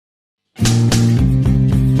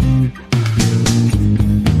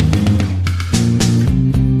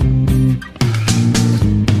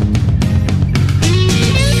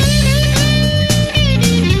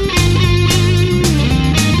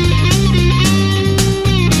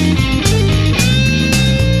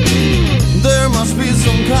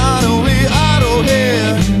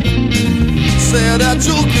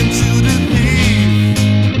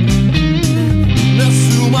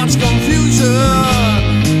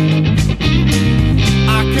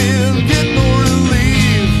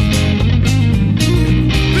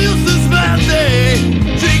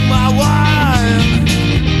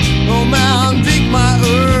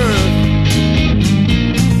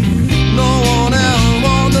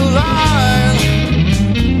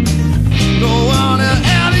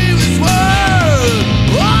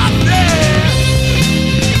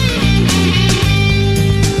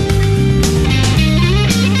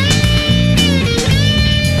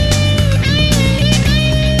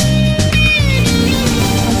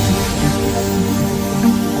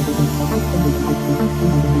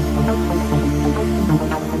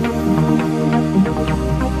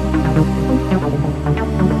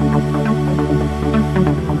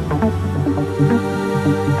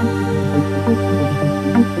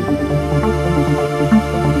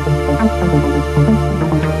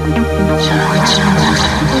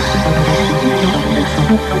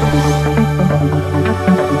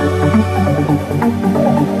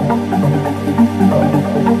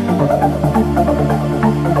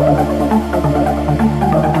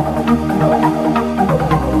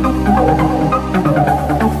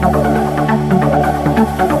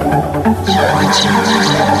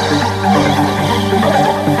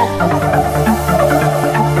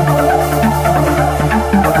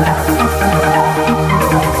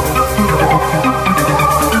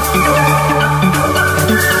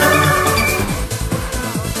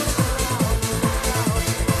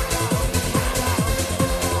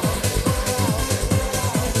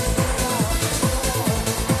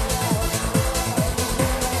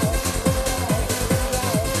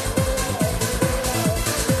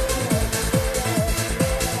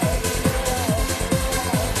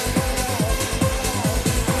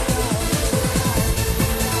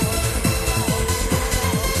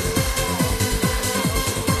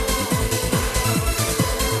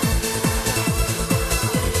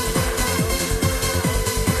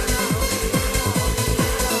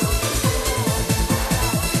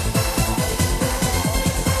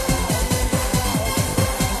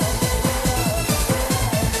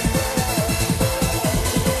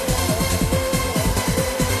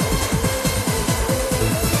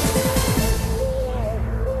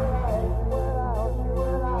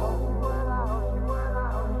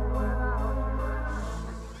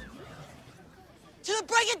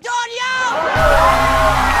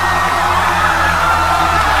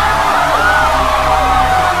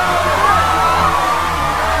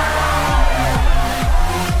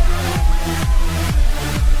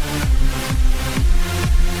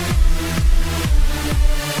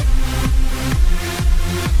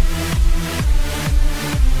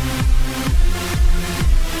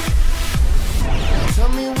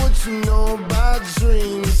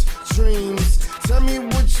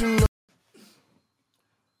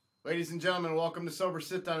Ladies and gentlemen, welcome to Sober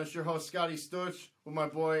Sit Down. It's your host, Scotty Stutch, with my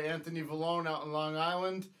boy Anthony Vallone out in Long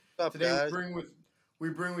Island. What's up, today guys? we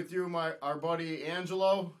bring with you our buddy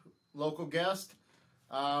Angelo, local guest.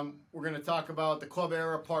 We're going to talk about the club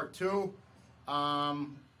era part 2.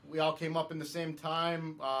 We all came up in the same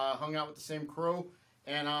time, hung out with the same crew,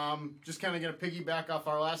 and just kind of going to piggyback off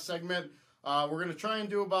our last segment. We're going to try and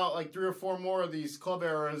do about like 3 or 4 more of these club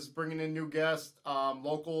eras, bringing in new guests,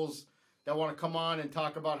 locals that want to come on and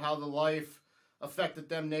talk about how the life affected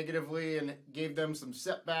them negatively and gave them some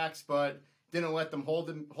setbacks, but didn't let them hold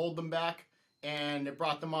them back, and it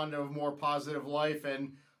brought them onto a more positive life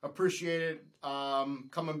and appreciated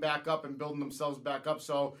coming back up and building themselves back up.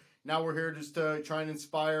 So now we're here just to try and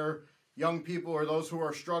inspire young people or those who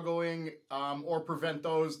are struggling, or prevent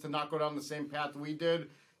those to not go down the same path we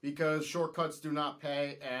did, because shortcuts do not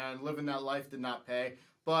pay and living that life did not pay.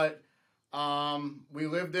 But we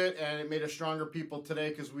lived it, and it made us stronger people today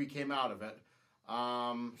because we came out of it.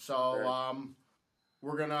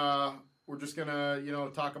 We're just gonna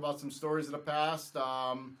talk about some stories of the past,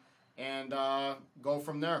 and go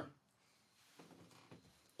from there.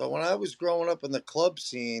 So when I was growing up in the club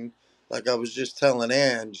scene, like I was just telling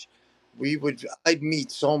Ange, I'd meet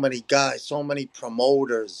so many guys, so many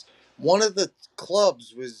promoters. One of the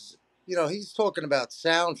clubs was, he's talking about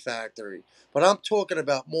Sound Factory, but I'm talking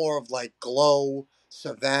about more of like Glow,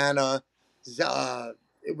 Savannah.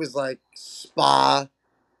 It was like Spa.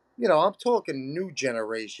 I'm talking new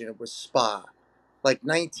generation. It was Spa, like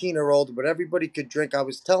 19 or older, but everybody could drink. I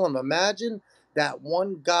was telling him, imagine that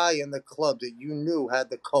one guy in the club that you knew had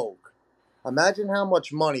the coke. Imagine how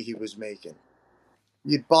much money he was making.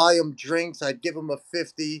 You'd buy him drinks. I'd give him a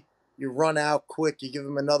 50. You run out quick. You give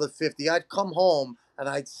him another 50. I'd come home and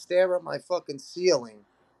I'd stare at my fucking ceiling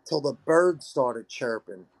till the birds started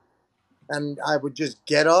chirping. And I would just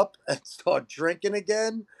get up and start drinking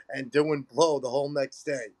again and doing blow the whole next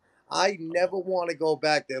day. I never want to go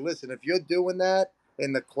back there. Listen, if you're doing that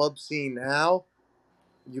in the club scene now,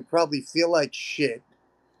 you probably feel like shit,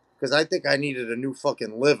 because I think I needed a new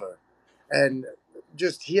fucking liver. And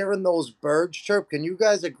just hearing those birds chirp, can you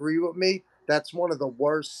guys agree with me? That's one of the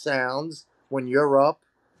worst sounds when you're up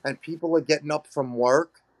and people are getting up from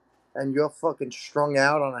work and you're fucking strung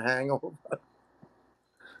out on a hangover.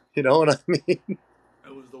 You know what I mean?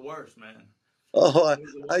 It was the worst, man. Oh,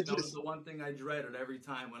 That was the one thing I dreaded every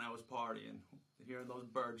time when I was partying. Hearing those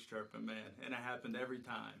birds chirping, man. And it happened every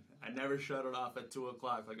time. I never shut it off at 2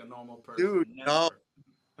 o'clock like a normal person. Dude, Never. no.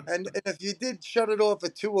 And if you did shut it off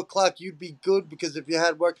at 2 o'clock, you'd be good, because if you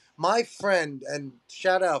had work, my friend, and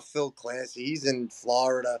shout out Phil Clancy, he's in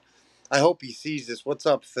Florida. I hope he sees this. What's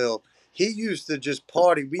up, Phil? He used to just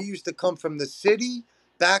party. We used to come from the city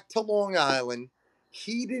back to Long Island.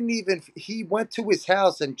 He went to his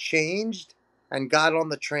house and changed and got on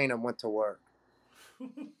the train and went to work.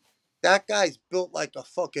 That guy's built like a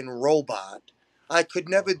fucking robot. I could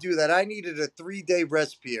never do that. I needed a 3-day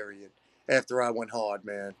rest period after I went hard,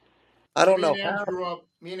 man. I don't know.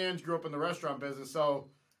 Me and Ange grew up in the restaurant business, so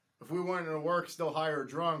if we went into work still high or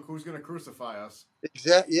drunk, who's going to crucify us?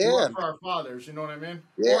 Exactly. We Yeah. work for our fathers, you know what I mean?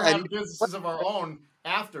 Yeah. Or And had businesses of our own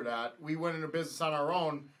after that. We went into business on our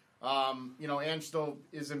own. Ange still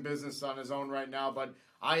is in business on his own right now, but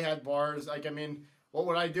I had bars. Like, I mean, what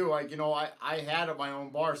would I do? Like, I had my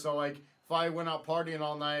own bar. So, like, if I went out partying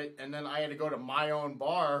all night and then I had to go to my own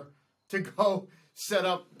bar to go set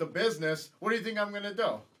up the business, what do you think I'm going to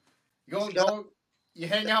do? You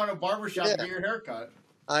hang out in a barber shop yeah. and get your hair cut.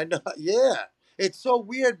 I know. Yeah. It's so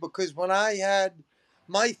weird because when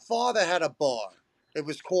my father had a bar. It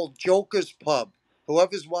was called Joker's Pub.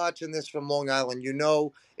 Whoever's watching this from Long Island,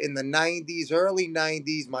 in the 90s, early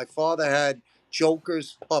 90s, my father had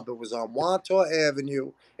Joker's Pub. It was on Wantor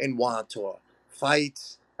Avenue in Wantor.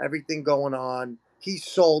 Fights, everything going on. He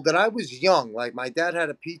sold it. I was young. Like, my dad had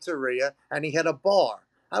a pizzeria and he had a bar.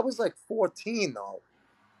 I was like 14, though.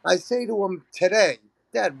 I say to him today,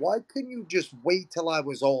 Dad, why couldn't you just wait till I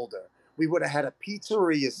was older? We would have had a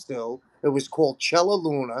pizzeria still. It was called Cella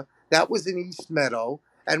Luna. That was in East Meadow.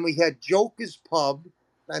 And we had Joker's Pub,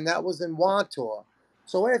 and that was in Wantor.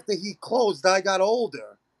 So after he closed, I got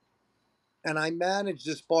older, and I managed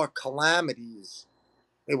this bar, Calamities.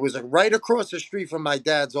 It was right across the street from my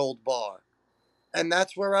dad's old bar. And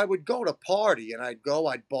that's where I would go to party. And I'd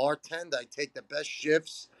bartend, I'd take the best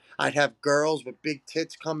shifts. I'd have girls with big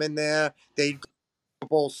tits come in there. They'd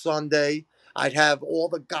Bowl Sunday. I'd have all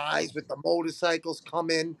the guys with the motorcycles come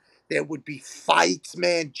in. There would be fights,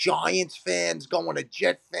 man. Giants fans going to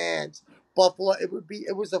Jet fans. Buffalo.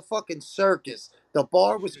 It was a fucking circus. The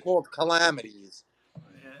bar was called Calamities.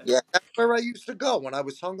 Yeah. Yeah, that's where I used to go when I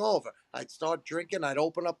was hungover. I'd start drinking. I'd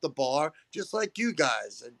open up the bar just like you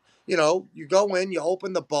guys. And, you go in, you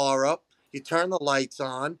open the bar up, you turn the lights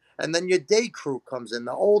on, and then your day crew comes in,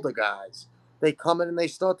 the older guys. They come in and they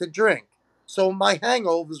start to drink. So my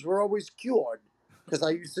hangovers were always cured because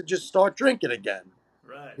I used to just start drinking again.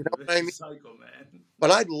 Right. You know what I mean? Vicious cycle, man.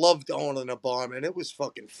 But I loved owning a bar, man. It was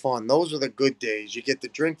fucking fun. Those are the good days. You get to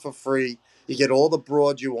drink for free. You get all the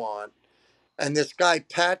broad you want. And this guy,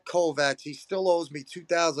 Pat Kovacs, he still owes me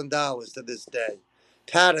 $2,000 to this day.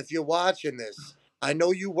 Pat, if you're watching this, I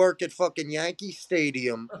know you work at fucking Yankee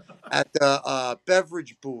Stadium at the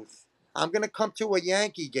beverage booth. I'm going to come to a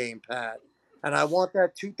Yankee game, Pat, and I want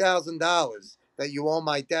that $2,000 that you owe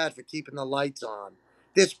my dad for keeping the lights on.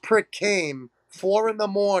 This prick came 4 in the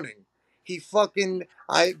morning.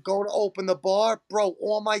 I go to open the bar. Bro,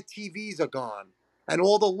 all my TVs are gone and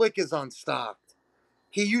all the liquor's unstocked.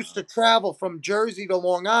 He used to travel from Jersey to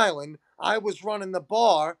Long Island. I was running the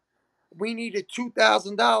bar. We needed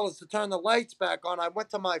 $2,000 to turn the lights back on. I went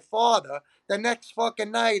to my father. The next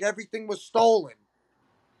fucking night, everything was stolen.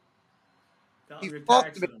 Tell He him you're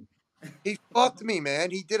fucked me. taxing him. He fucked me,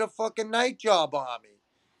 man. He did a fucking night job on me.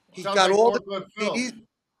 He Sounds got like all the forklift Phil. TVs.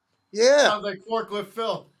 Yeah. Sounds like forklift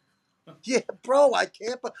Phil. Yeah, bro,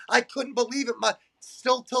 I couldn't believe it.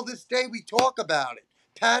 Still till this day we talk about it.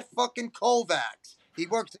 Pat fucking Kovacs. He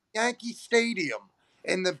works at Yankee Stadium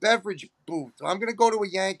in the beverage booth. I'm gonna go to a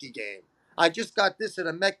Yankee game. I just got this at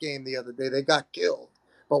a Met game the other day. They got killed.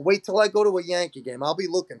 But wait till I go to a Yankee game. I'll be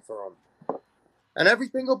looking for them. And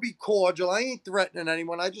everything will be cordial. I ain't threatening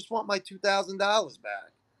anyone. I just want my $2,000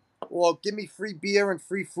 back. Well, give me free beer and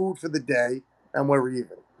free food for the day, and we're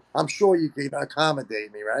even. I'm sure you can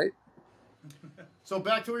accommodate me, right? So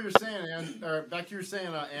back to what you're saying,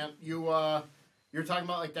 Ant. You're talking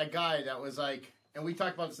about like that guy that was like, and we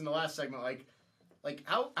talked about this in the last segment, like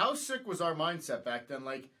how sick was our mindset back then?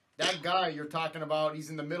 Like that guy you're talking about, he's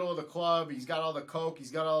in the middle of the club, he's got all the coke,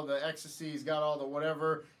 he's got all the ecstasy, he's got all the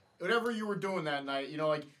whatever you were doing that night.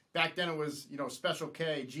 Like back then it was Special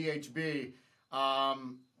K, GHB,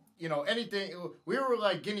 anything. We were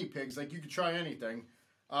like guinea pigs, like you could try anything.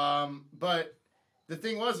 But the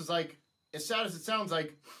thing is like, as sad as it sounds,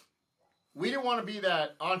 like we didn't want to be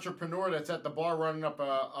that entrepreneur that's at the bar running up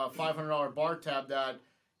a $500 bar tab that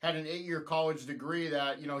had an 8-year college degree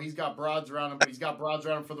that he's got broads around him, but he's got broads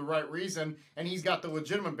around him for the right reason, and he's got the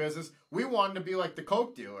legitimate business. We wanted to be like the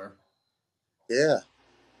coke dealer. Yeah.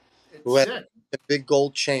 It's Who had sick. a big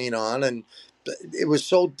gold chain on, and it was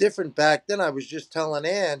so different back then. I was just telling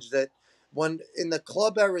Ange that when in the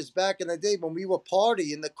club eras back in the day when we were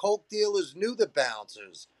partying, the coke dealers knew the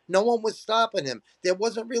bouncers. No one was stopping him. There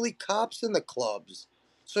wasn't really cops in the clubs,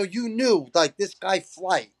 so you knew like this guy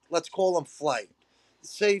Flight. Let's call him Flight.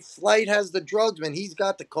 Say Flight has the drugs, man. He's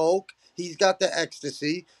got the coke. He's got the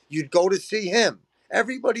ecstasy. You'd go to see him.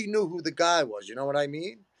 Everybody knew who the guy was. You know what I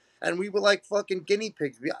mean? And we were like fucking guinea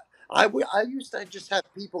pigs. I used to just have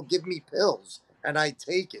people give me pills and I'd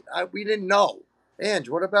take it. We didn't know. Ange,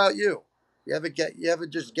 what about you? You ever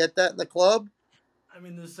just get that in the club? I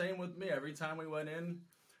mean, the same with me. Every time we went in,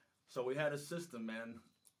 so we had a system, man.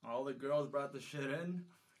 All the girls brought the shit in,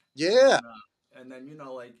 Yeah, and then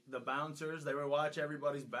like the bouncers, they would watch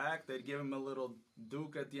everybody's back. They'd give them a little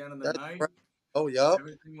duke at the end of the that's night. right. Oh, yup.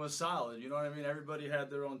 Everything was solid. You know what I mean? Everybody had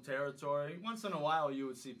their own territory. Once in a while, you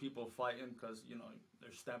would see people fighting because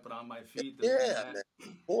they're stepping on my feet, this and Yeah, that. man.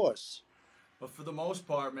 Of course. But for the most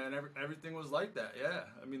part, man, everything was like that. Yeah,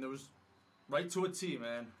 I mean, there was right to a T,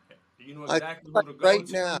 man. You knew I feel exactly who like to go right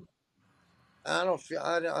now, to. I don't feel.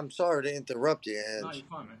 I'm sorry to interrupt you, No, you're Ange.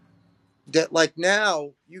 fine, man. That like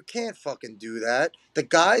now you can't fucking do that. The No,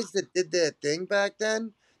 guys that did their thing back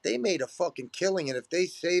then, they made a fucking killing, and if they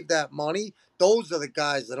saved that money, those are the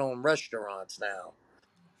guys that own restaurants now.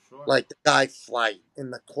 sure. Like the guy Flight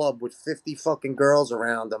in the club with 50 fucking girls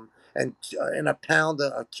around him and a pound,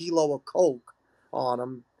 a kilo of coke on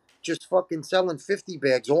him, just fucking selling 50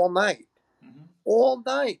 bags Hmm. all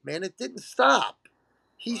night, man. It didn't stop.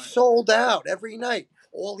 He Right, sold out every night.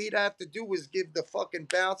 All he'd have to do was give the fucking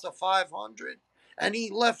bouncer 500, and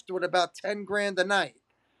he left with about 10 grand a night.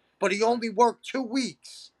 But he right. only worked 2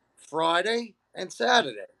 weeks, Friday and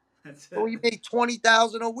Saturday. That's So it. he made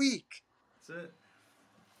 20,000 a week. That's it.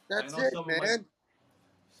 I That's know it, man.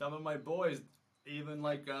 some of my boys, even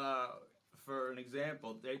like for an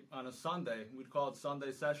example, they on a Sunday, we'd call it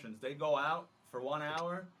Sunday sessions. They go out for 1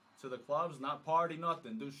 hour to the clubs, not party,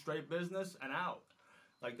 nothing, do straight business and out.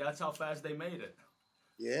 Like that's how fast they made it.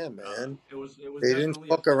 Yeah, man. It was They didn't definitely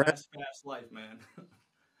a fuck around. fast life, man.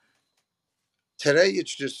 Today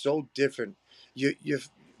it's just so different. You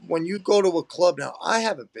when you go to a club now, I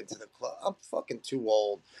haven't been to the club. I'm fucking too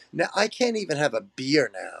old. Now I can't even have a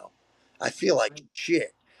beer now. I feel like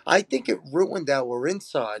shit. I think it ruined our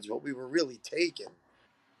insides what we were really taking.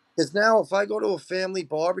 Because now if I go to a family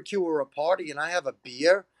barbecue or a party and I have a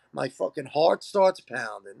beer, my fucking heart starts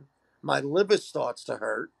pounding. My liver starts to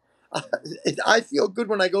hurt. I feel good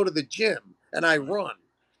when I go to the gym and I Right. run.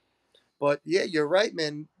 But yeah, you're right,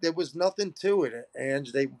 man. There was nothing to it, and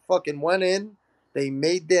they fucking went in, they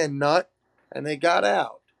made their nut, and they got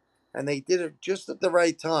out, and they did it just at the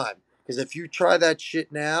right time. Because if you try that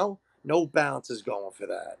shit now, no bounce is going for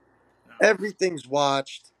that. No. Everything's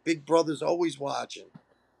watched. Big Brother's always watching.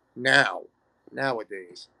 Now,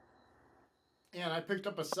 nowadays. And I picked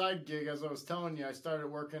up a side gig, as I was telling you. I started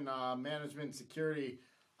working management and security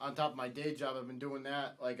on top of my day job. I've been doing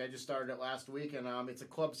that. Like, I just started it last week, and it's a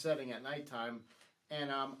club setting at nighttime. And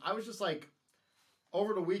I was just like,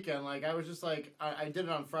 over the weekend, like, I was just like, I did it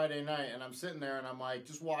on Friday night, and I'm sitting there, and I'm like,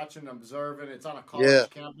 just watching, observing. It's on a Yeah. college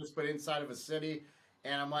campus, but inside of a city.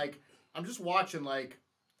 And I'm like, I'm just watching, like,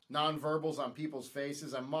 nonverbals on people's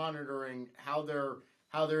faces. I'm monitoring how they're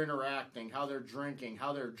interacting, how they're drinking,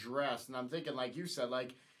 how they're dressed, and I'm thinking, like you said,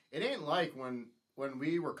 like it ain't like when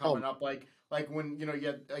we were Oh, coming up, like when you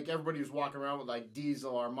had like everybody was walking around with like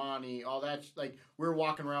Diesel, Armani, all that. Like we were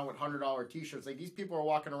walking around with $100 T-shirts. Like these people are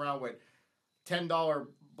walking around with $10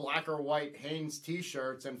 black or white Hanes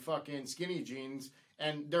T-shirts and fucking skinny jeans,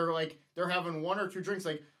 and they're having one or two drinks.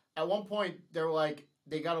 Like at one point, they're like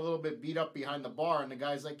they got a little bit beat up behind the bar, and the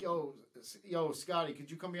guy's like, yo, Scotty,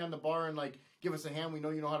 could you come behind the bar and like give us a hand? We know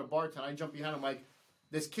you know how to bartend. I jump behind him like.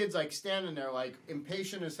 This kid's like standing there like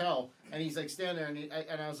impatient as hell, and he's like standing there,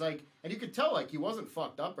 and I was like, and you could tell like he wasn't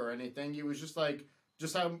fucked up or anything. He was just like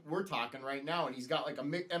just how we're talking right now, and he's got like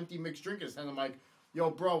a empty mixed drink in his hand. I'm like, yo,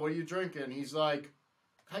 bro, what are you drinking? He's like,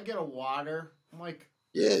 can I get a water? I'm like,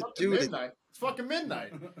 it's yeah, fucking dude. midnight. It's fucking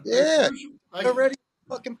midnight. Like, Yeah, like, already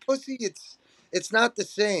fucking pussy. It's not the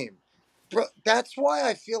same, bro. That's why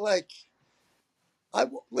I feel like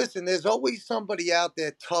listen. There's always somebody out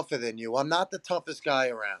there tougher than you. I'm not the toughest guy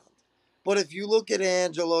around, but if you look at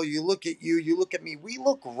Angelo, you look at you, you look at me. We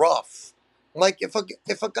look rough. Like if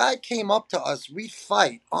a guy came up to us, we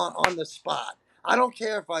fight on the spot. I don't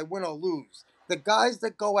care if I win or lose. The guys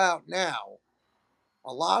that go out now,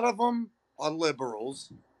 a lot of them are liberals.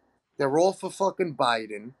 They're all for fucking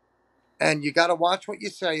Biden, and you got to watch what you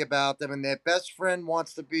say about them. And their best friend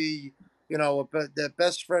wants to be, their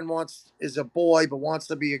best friend wants is a boy but wants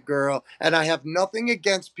to be a girl. And I have nothing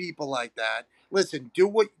against people like that. Listen, do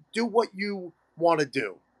what you want to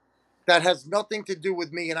do. That has nothing to do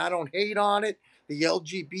with me, and I don't hate on it. The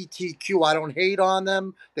LGBTQ, I don't hate on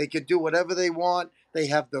them. They could do whatever they want. They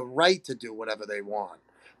have the right to do whatever they want.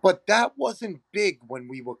 But that wasn't big when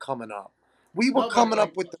we were coming up. We were no, but coming like,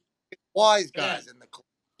 up with the wise and guys in the club.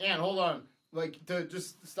 and hold on, like to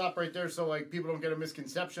just stop right there, so like people don't get a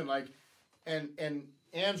misconception, like, and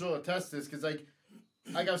Angelo attests this because like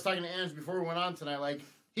I was talking to Ange before we went on tonight, like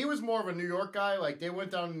he was more of a New York guy. Like they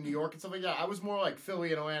went down to New York and stuff like that. I was more like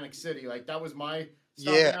Philly and Atlantic City. Like that was my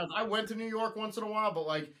Yeah. I went to New York once in a while, but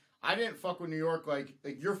like I didn't fuck with New York. Like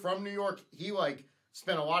you're from New York. He like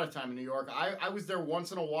spent a lot of time in New York. I was there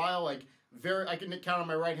once in a while. Like I can count on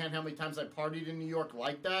my right hand how many times I partied in New York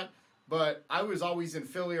like that. But I was always in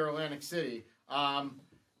Philly or Atlantic City,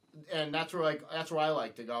 and that's where I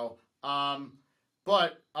like to go.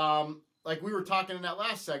 But like we were talking in that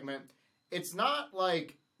last segment, it's not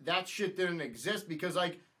like that shit didn't exist because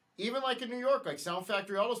like even like in New York, like Sound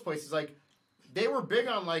Factory, all those places, like they were big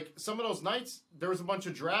on like some of those nights. There was a bunch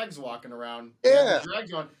of drags walking around. Yeah. The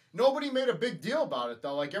drags on. Nobody made a big deal about it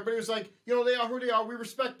though. Like everybody was like, you know, they are who they are. We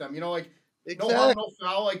respect them. You know, like Exactly. no harm, no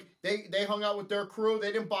foul. Like they hung out with their crew.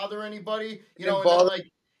 They didn't bother anybody. You know, Didn't and then bother-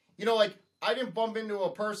 like, you know, like I didn't bump into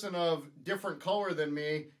a person of different color than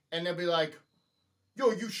me, and they'd be like, "Yo,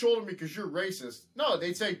 you shoulder me because you're racist." No,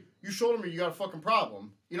 they'd say, "You shoulder me, you got a fucking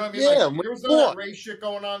problem." You know what I mean? Yeah, Like there was none of that race shit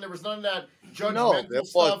going on. There was none of that judgmental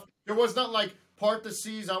stuff. There was nothing like part the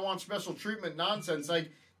C's, I want special treatment nonsense. Like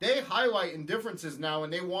they highlight indifferences now,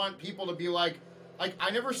 and they want people to be like I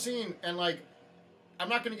never seen and like. I'm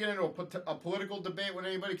not going to get into a political debate with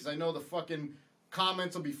anybody because I know the fucking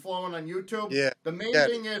comments will be flowing on YouTube. Yeah. The main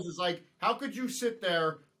thing is like, how could you sit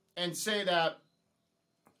there and say that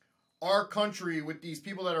our country with these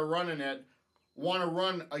people that are running it want to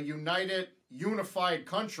run a united, unified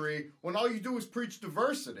country when all you do is preach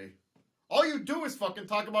diversity? All you do is fucking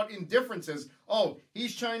talk about indifferences. Oh,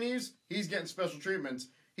 he's Chinese, he's getting special treatments.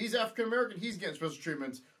 He's African American, he's getting special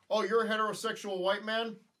treatments. Oh, you're a heterosexual white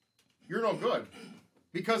man? You're no good.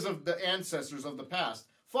 Because of the ancestors of the past.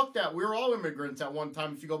 Fuck that. We were all immigrants at one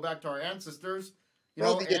time if you go back to our ancestors. You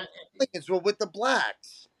know, the Italians were with the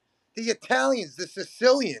blacks. The Italians, the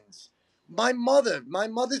Sicilians. My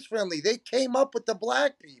mother's family, they came up with the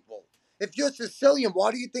black people. If you're Sicilian,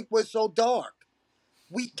 why do you think we're so dark?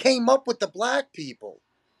 We came up with the black people.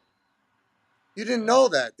 You didn't know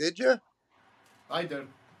that, did you? I did.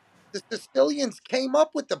 The Sicilians came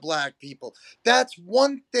up with the black people. That's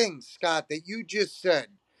one thing, Scott, that you just said.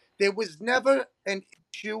 There was never an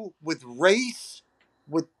issue with race,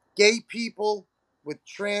 with gay people, with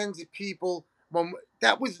trans people.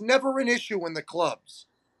 That was never an issue in the clubs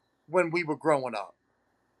when we were growing up.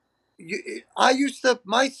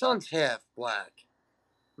 My son's half black.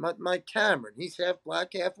 My Cameron, he's half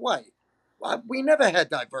black, half white. We never had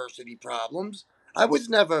diversity problems.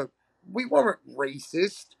 We weren't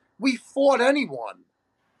racist. We fought anyone.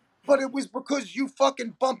 But it was because you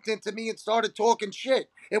fucking bumped into me and started talking shit.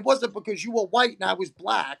 It wasn't because you were white and I was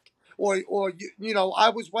black, or I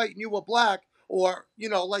was white and you were black, or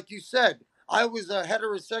like you said, I was a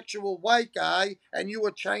heterosexual white guy and you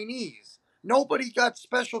were Chinese. Nobody got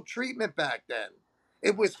special treatment back then.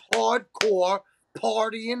 It was hardcore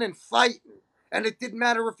partying and fighting, and it didn't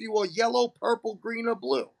matter if you were yellow, purple, green, or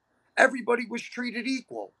blue. Everybody was treated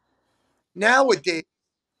equal. Nowadays,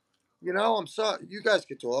 I'm sorry. You guys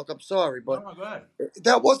could talk. I'm sorry, but No, go ahead.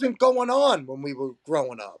 that wasn't going on when we were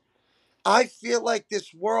growing up. I feel like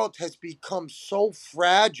this world has become so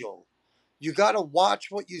fragile. You got to watch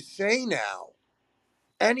what you say now.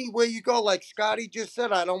 Anywhere you go, like Scotty just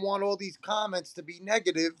said, I don't want all these comments to be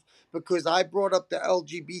negative because I brought up the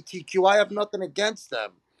LGBTQ. I have nothing against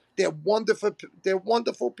them. They're wonderful. They're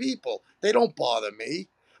wonderful people. They don't bother me.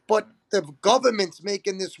 But the government's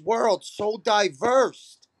making this world so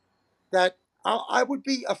diverse that I would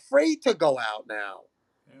be afraid to go out now.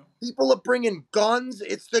 Yeah. People are bringing guns.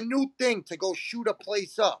 It's the new thing to go shoot a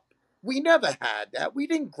place up. We never had that. We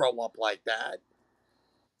didn't grow up like that.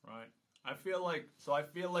 Right. I feel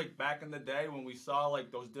like back in the day when we saw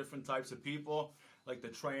like those different types of people, like the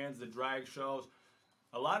trans, the drag shows,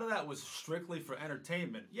 a lot of that was strictly for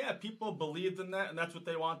entertainment. Yeah, people believed in that and that's what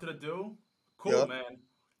they wanted to do. Cool, Yep. man.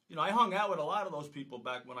 I hung out with a lot of those people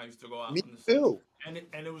back when I used to go out Me in the city. too. And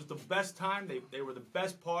it was the best time. They were the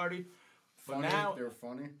best party. But Funny, now they're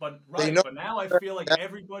funny. but now I feel like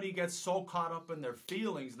everybody gets so caught up in their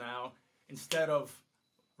feelings now instead of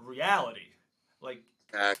reality. Like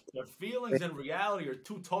their feelings and reality are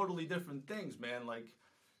two totally different things, man. Like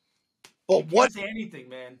you But can't say anything,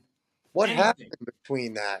 man. what Anything. happened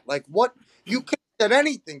between that? Like what you could have said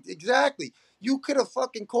anything. Exactly. You could have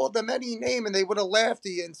fucking called them any name and they would have laughed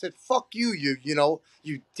at you and said, fuck you,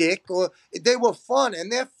 you dick. Or they were fun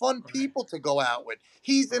and they're fun Right. people to go out with.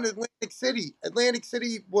 He's in Right. Atlantic City. Atlantic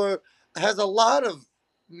City has a lot of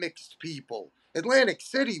mixed people. Atlantic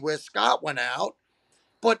City, where Scott went out,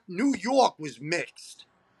 but New York was mixed.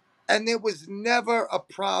 And there was never a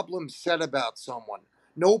problem said about someone.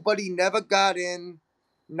 Nobody never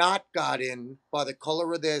not got in by the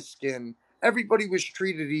color of their skin. Everybody was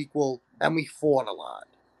treated equal, and we fought a lot.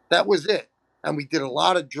 That was it. And we did a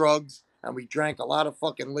lot of drugs. and we drank a lot of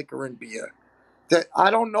fucking liquor and beer. That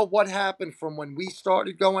I don't know what happened from when we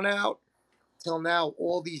started going out till now.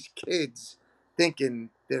 All these kids thinking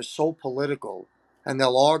they're so political, and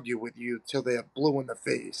they'll argue with you till they're blue in the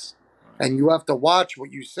face, Right. and you have to watch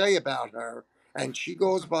what you say about her. And she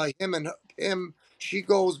goes by him and him. She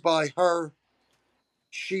goes by her,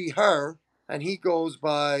 she, her, and he goes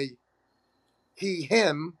by he,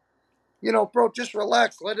 him. You know, bro, just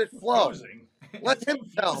relax. Let it flow. Confusing. Let It's him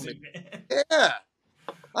tell me. confusing, man. Yeah.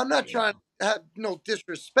 I'm not Yeah. trying to have no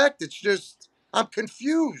disrespect. It's just, I'm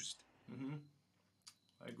confused. Hmm.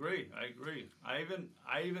 I agree. I agree.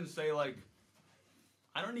 I even say like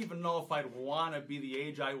I don't even know if I'd want to be the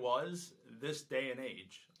age I was this day and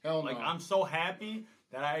age. Hell Like no. I'm so happy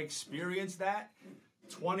that I experienced that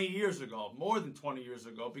 20 years ago, more than 20 years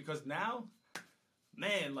ago, because now,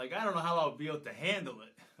 man, like I don't know how I would be able to handle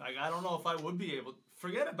it. Like I don't know if I would be able.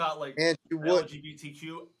 Forget about like And you would.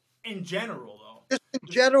 LGBTQ in general, though. Just in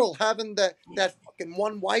general, having that fucking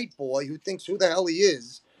one white boy who thinks who the hell he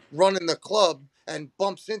is running the club and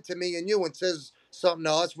bumps into me and you and says something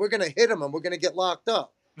to us, we're going to hit him and we're going to get locked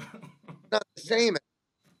up. Not the Yeah, same.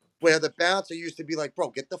 Where the bouncer used to be like, bro,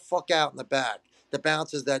 get the fuck out in the back. The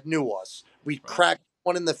bouncers that knew us, we'd right. crack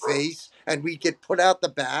one in the face and we'd get put out the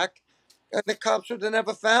back, and the cops would have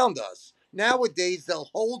never found us. Nowadays, they'll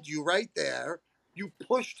hold you right there. You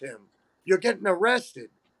pushed him. You're getting arrested.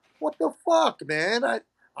 What the fuck, man?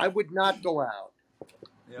 I would not go out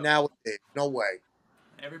Yep. nowadays. No way.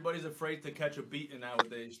 Everybody's afraid to catch a beating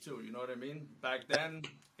nowadays too. You know what I mean? Back then,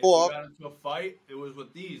 if you Or got into a fight, it was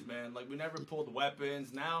with these man. Like we never pulled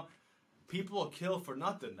weapons. Now people will kill for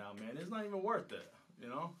nothing. Now, man, it's not even worth it. You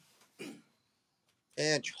know?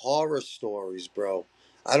 and horror stories, bro.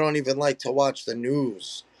 I don't even like to watch the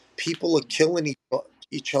news. People are killing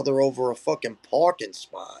each other over a fucking parking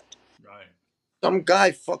spot. Right. Some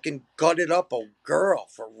guy fucking gutted up a girl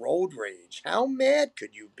for road rage. How mad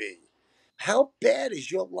could you be? How bad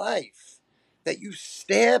is your life that you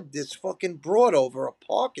stabbed this fucking broad over a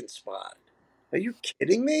parking spot? Are you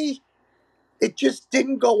kidding me? It just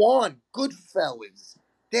didn't go on. Goodfellas.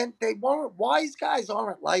 Then they weren't, wise guys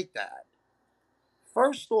aren't like that.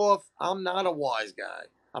 First off, I'm not a wise guy.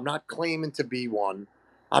 I'm not claiming to be one.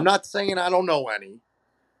 I'm not saying I don't know any.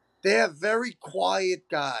 They're very quiet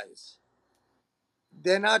guys.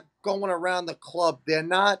 They're not going around the club. They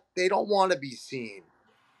don't want to be seen.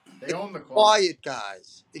 They It's own the clubs. quiet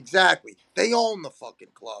guys. Exactly. They own the fucking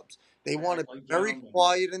clubs. They They want to act be like very gentlemen.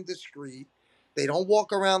 quiet and discreet. They don't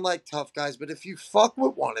walk around like tough guys, but if you fuck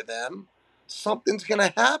with one of them, something's going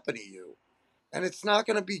to happen to you. And it's not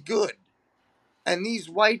going to be good. And these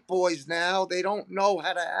white boys now, they don't know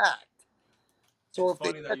how to act. So It's if they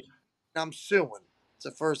funny that catch you. me, I'm suing. It's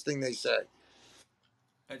the first thing they say.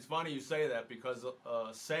 It's funny you say that because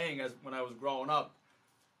saying as when I was growing up,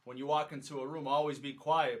 when you walk into a room, always be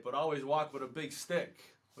quiet, but always walk with a big stick,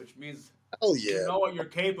 which means Hell you yeah. know what you're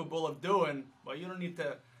capable of doing, but you don't need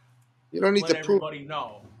to You don't need let to prove. everybody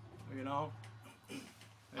know. You know?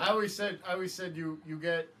 I always said you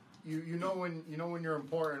get you know when you're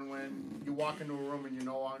important when you walk into a room and you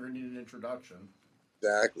no longer need an introduction.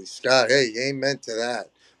 Exactly. Scott, hey, amen to that.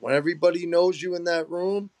 When everybody knows you in that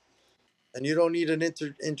room and you don't need an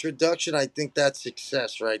introduction, I think that's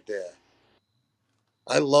success right there.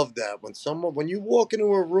 I love that. When you walk into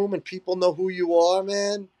a room and people know who you are,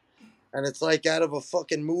 man, and it's like out of a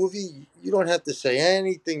fucking movie, you don't have to say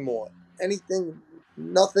anything more. Anything,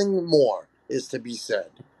 nothing more is to be said.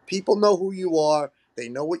 People know who you are, they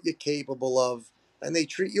know what you're capable of, and they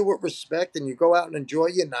treat you with respect, and you go out and enjoy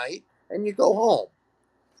your night, and you go home.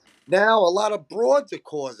 Now, a lot of broads are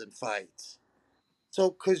causing fights. So,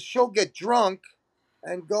 because she'll get drunk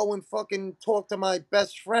and go and fucking talk to my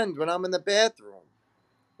best friend when I'm in the bathroom.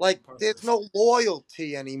 Like, there's Purpose. no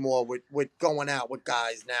loyalty anymore with going out with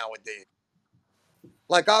guys nowadays.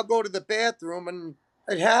 Like, I'll go to the bathroom and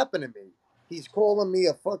it happened to me. He's calling me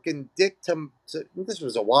a fucking dick this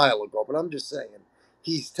was a while ago, but I'm just saying.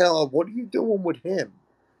 He's telling, what are you doing with him?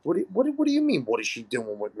 What do you mean, what is she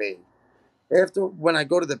doing with me? After when I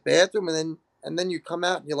go to the bathroom and then you come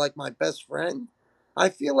out and you're like my best friend, I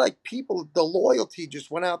feel like people the loyalty just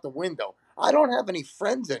went out the window. I don't have any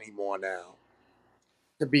friends anymore now.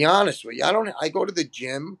 To be honest with you, I go to the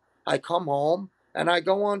gym, I come home, and I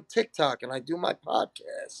go on TikTok and I do my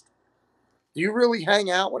podcast. Do you really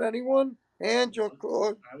hang out with anyone? Angel,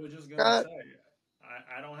 I was just gonna Scott? say,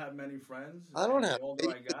 I don't have many friends, I don't and have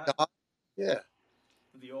maybe the dog. Yeah,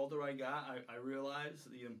 the older I got, I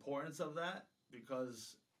realized the importance of that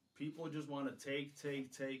because people just want to take,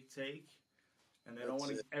 and they don't that's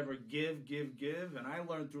want to it. ever give. And I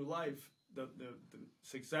learned through life, the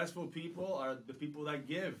successful people are the people that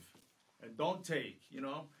give and don't take. You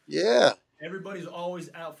know, Yeah. everybody's always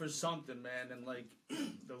out for something, man, and like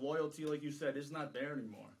the loyalty, like you said, is not there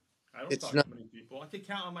anymore. I don't It's talk not to many people. I can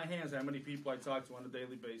count on my hands how many people I talk to on a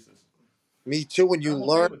daily basis. me too. When And you I'm okay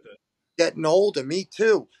learn with it. getting older, me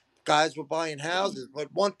too. Guys were buying houses.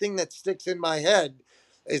 But one thing that sticks in my head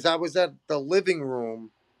is I was at the living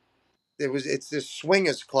room. It's this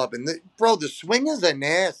swingers club, and bro, the swingers are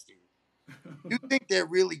nasty. You think they're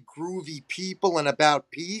really groovy people and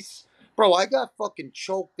about peace? Bro, I got fucking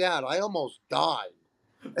choked out. I almost died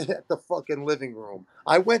at the fucking living room.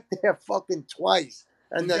 I went there fucking twice.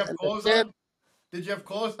 And Did you the, have and the clothes dad, on? Did you have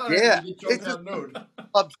clothes on, or did yeah, you get choked it's a out nude?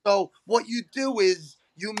 club. So what you do is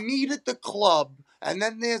you meet at the club, and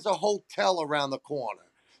then there's a hotel around the corner.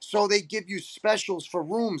 So they give you specials for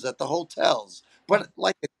rooms at the hotels. But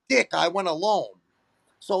like a dick, I went alone.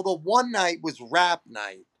 So the one night was rap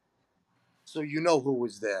night. So you know who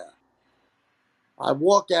was there. I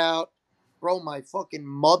walk out, bro. My fucking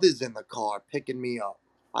mother's in the car picking me up.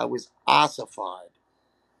 I was ossified.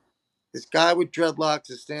 This guy with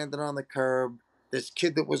dreadlocks is standing on the curb. This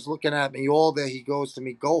kid that was looking at me all day, he goes to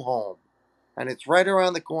me, "Go home." And it's right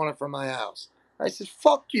around the corner from my house. I said,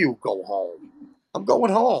 "Fuck you, go home." I'm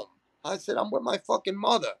going home. I said, "I'm with my fucking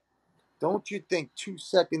mother." Don't you think 2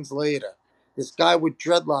 seconds later, this guy with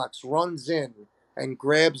dreadlocks runs in and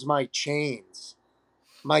grabs my chains.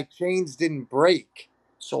 My chains didn't break.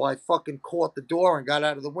 So I fucking caught the door and got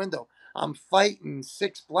out of the window. I'm fighting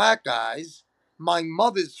 6 black guys. My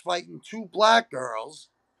mother's fighting 2 black girls.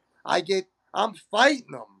 I'm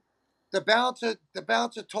fighting them. The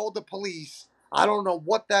bouncer told the police, I don't know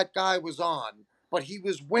what that guy was on, but he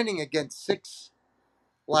was winning against 6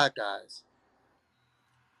 black guys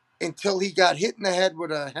until he got hit in the head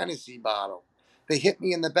with a Hennessy bottle. They hit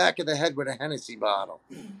me in the back of the head with a Hennessy bottle,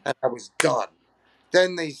 and I was done.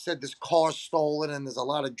 Then they said this car stolen and there's a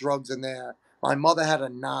lot of drugs in there. My mother had a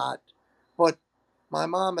knot. But my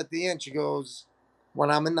mom at the end, she goes, when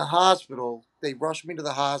I'm in the hospital, they rushed me to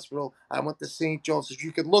the hospital. I went to St. Joseph's.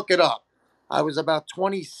 You could look it up. I was about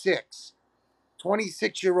 26.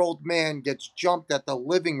 26-year-old man gets jumped at the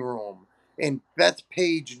living room in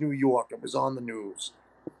Bethpage, New York. It was on the news.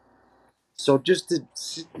 So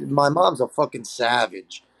my mom's a fucking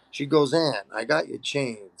savage. She goes, "Ann, I got your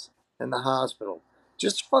chains in the hospital."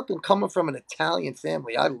 Just fucking coming from an Italian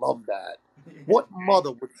family, I love that. Yeah, What mother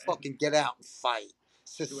gangster, would man. fucking get out and fight?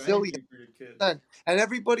 Do Sicilian, anything for your kid. and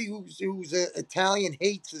everybody who's Italian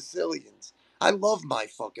hates Sicilians. I love my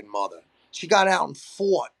fucking mother. She got out and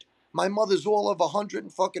fought. My mother's all of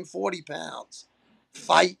 140 pounds,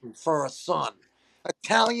 fighting for a son.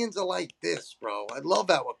 Italians are like this, bro. I love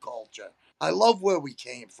our culture. I love where we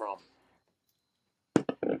came from.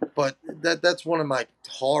 But that's one of my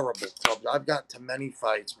horrible clubs. I've got to many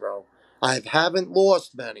fights, bro. I haven't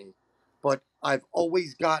lost many, but I've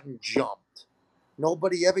always gotten jumped.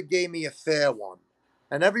 Nobody ever gave me a fair one.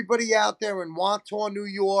 And everybody out there in Wantagh, New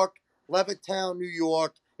York, Levittown, New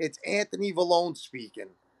York, it's Anthony Vallone speaking.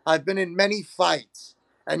 I've been in many fights,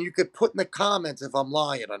 and you could put in the comments if I'm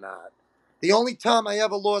lying or not. The only time I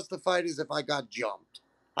ever lost a fight is if I got jumped.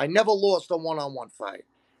 I never lost a one-on-one fight.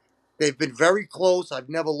 They've been very close. I've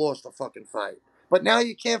never lost a fucking fight. But now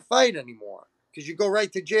you can't fight anymore because you go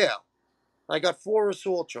right to jail. I got 4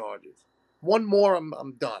 assault charges. One more,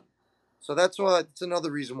 I'm done. So that's why it's another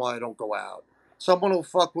reason why I don't go out. Someone will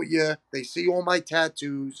fuck with you. They see all my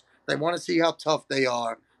tattoos. They want to see how tough they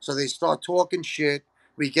are. So they start talking shit.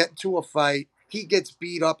 We get into a fight. He gets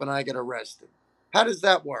beat up and I get arrested. How does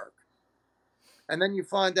that work? And then you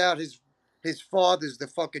find out his father's the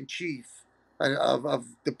fucking chief of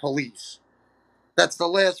the police. That's the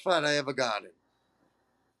last fight I ever got in.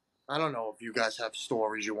 I don't know if you guys have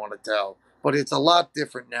stories you want to tell, but it's a lot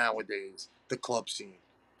different nowadays, the club scene.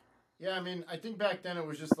 Yeah, I mean, I think back then it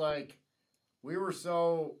was just like we were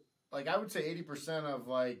so like I would say 80% of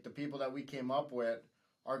like the people that we came up with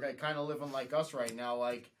are like, kind of living like us right now.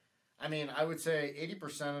 Like, I mean, I would say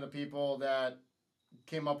 80% of the people that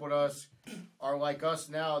came up with us are like us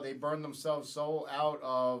now. They burn themselves so out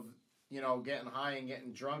of getting high and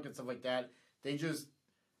getting drunk and stuff like that. They just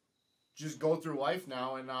go through life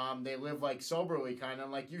now, and they live like soberly kind of.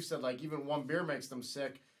 Like you said, like even one beer makes them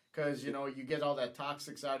sick because you get all that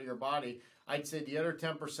toxics out of your body. I'd say the other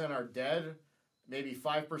 10% are dead, maybe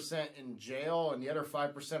 5% in jail, and the other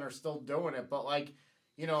 5% are still doing it. But like,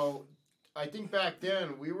 I think back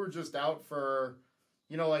then we were just out for,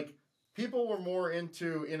 like people were more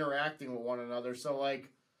into interacting with one another. So like,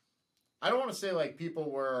 I don't want to say like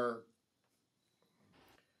people were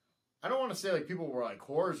I don't want to say like people were like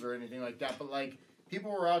whores or anything like that, but like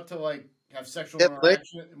people were out to like have sexual Get laid.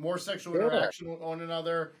 interaction, more sexual Yeah. interaction with one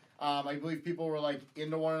another. I believe people were like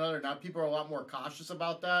into one another. Now people are a lot more cautious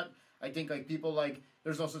about that. I think like people like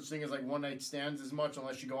there's no such thing as like one night stands as much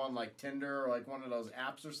unless you go on like Tinder or like one of those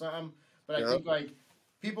apps or something. But I Yeah. think like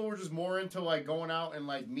people were just more into like going out and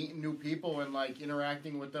like meeting new people and like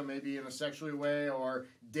interacting with them maybe in a sexually way or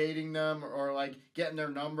dating them or like getting their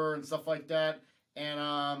number and stuff like that. And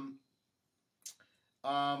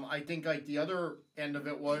I think like the other end of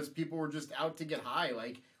it was people were just out to get high.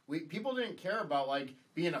 Like people didn't care about like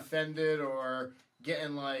being offended or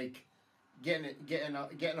getting like getting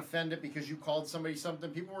offended because you called somebody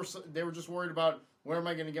something. People were they were just worried about where am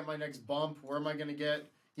I going to get my next bump? Where am I going to get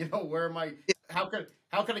where am I? How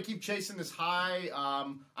can I keep chasing this high?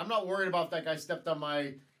 I'm not worried about that guy stepped on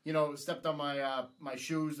my my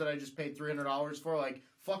shoes that I just paid $300 for. Like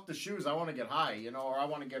fuck the shoes. I want to get high, or I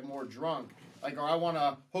want to get more drunk. Like, or I want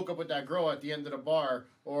to hook up with that girl at the end of the bar,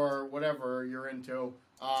 or whatever you're into.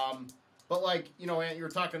 But like, Aunt, you were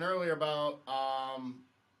talking earlier about,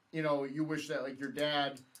 you wish that like your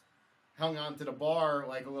dad hung on to the bar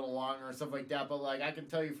like a little longer and stuff like that. But like, I can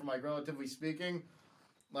tell you from like relatively speaking,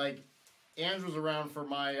 like, Ange was around for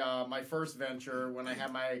my first venture when I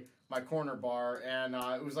had my corner bar, and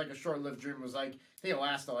it was like a short lived dream. It was like I think it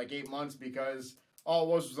lasted like 8 months because all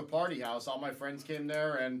it was a party house. All my friends came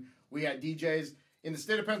there, and we had DJs. In the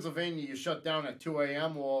state of Pennsylvania, you shut down at 2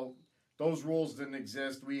 a.m. Well, those rules didn't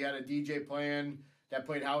exist. We had a DJ playing that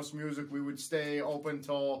played house music. We would stay open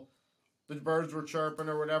till the birds were chirping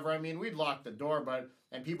or whatever. I mean, we'd lock the door,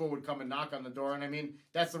 and people would come and knock on the door. And I mean,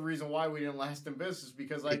 that's the reason why we didn't last in business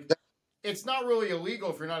because like it's not really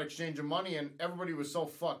illegal if you're not exchanging money, and everybody was so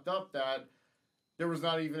fucked up that there was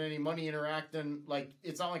not even any money interacting. Like,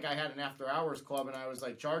 it's not like I had an after hours club and I was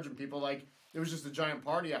like charging people. Like, it was just a giant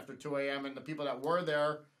party after 2 a.m. and the people that were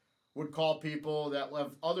there would call people that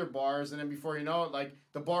left other bars, and then before you know it, like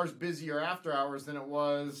the bar's busier after hours than it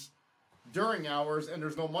was during hours, and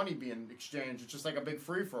there's no money being exchanged. It's just like a big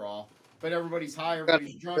free for all. But everybody's high,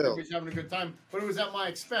 everybody's drunk, everybody's having a good time. But it was at my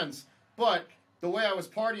expense. But the way I was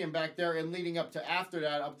partying back there and leading up to after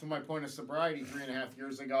that, up to my point of sobriety 3.5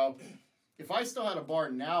 years ago, if I still had a bar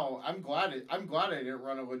now, I'm glad I didn't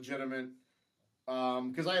run a legitimate,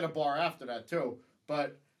 because I had a bar after that too.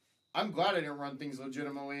 But I'm glad I didn't run things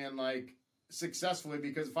legitimately and like successfully,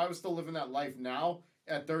 because if I was still living that life now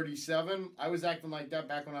at 37, I was acting like that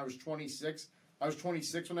back when I was 26. I was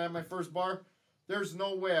 26 when I had my first bar. There's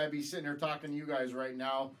no way I'd be sitting here talking to you guys right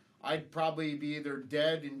now. I'd probably be either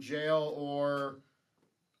dead in jail or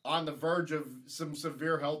on the verge of some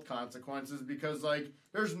severe health consequences, because like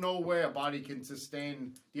there's no way a body can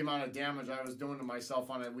sustain the amount of damage I was doing to myself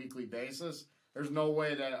on a weekly basis. There's no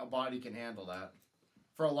way that a body can handle that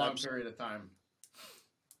for a long period of time.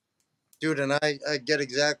 Dude, and I get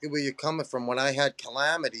exactly where you're coming from. When I had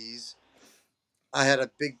calamities, I had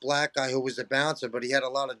a big black guy who was a bouncer, but he had a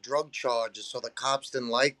lot of drug charges, so the cops didn't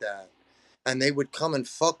like that. And they would come and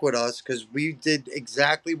fuck with us because we did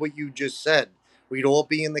exactly what you just said. We'd all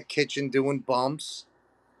be in the kitchen doing bumps,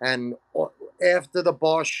 and after the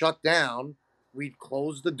bar shut down, we'd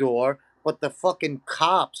close the door, but the fucking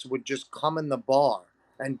cops would just come in the bar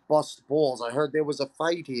and bust balls. I heard there was a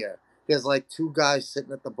fight here. There's like two guys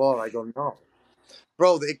sitting at the bar. I don't know.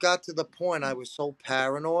 Bro, it got to the point I was so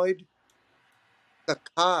paranoid. The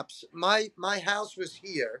cops, my house was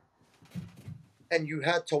here, and you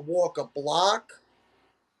had to walk a block,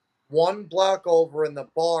 one block over, and the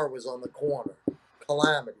bar was on the corner.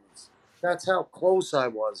 Calamities. That's how close I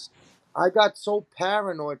was. I got so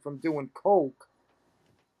paranoid from doing coke.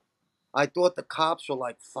 I thought the cops were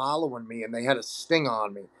like following me and they had a sting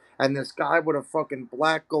on me. And this guy with a fucking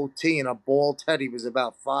black goatee and a bald head, he was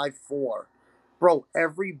about 5'4". Bro,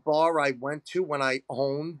 every bar I went to when I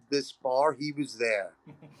owned this bar, he was there.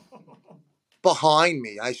 Behind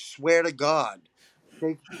me. I swear to God.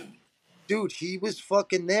 They, dude, he was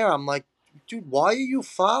fucking there. I'm like, dude, why are you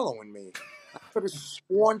following me? I could have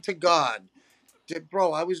sworn to God.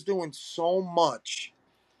 Bro, I was doing so much.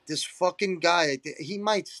 This fucking guy, he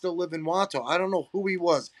might still live in Watto. I don't know who he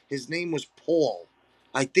was. His name was Paul.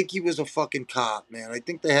 I think he was a fucking cop, man. I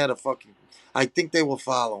think they were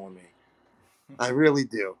following me. I really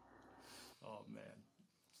do. Oh man,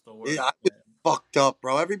 it's the I worst, was man. fucked up,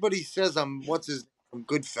 bro. Everybody says what's his name, from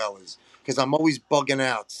Goodfellas, because I'm always bugging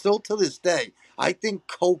out. Still to this day, I think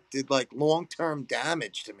coke did like long-term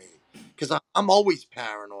damage to me, because I'm always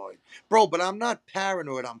paranoid, bro. But I'm not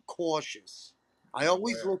paranoid. I'm cautious. I You're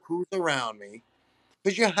always aware. look who's around me,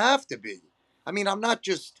 because you have to be. I mean, I'm not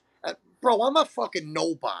just, bro. I'm a fucking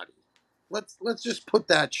nobody. Let's just put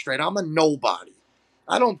that straight. I'm a nobody.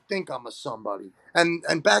 I don't think I'm a somebody. And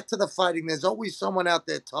back to the fighting, there's always someone out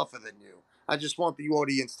there tougher than you. I just want the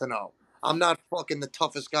audience to know. I'm not fucking the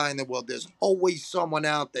toughest guy in the world. There's always someone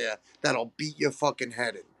out there that'll beat your fucking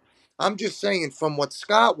head in. I'm just saying, from what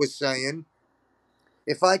Scott was saying,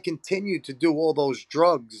 if I continue to do all those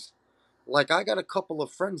drugs, like I got a couple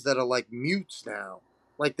of friends that are like mutes now.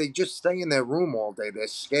 Like they just stay in their room all day. They're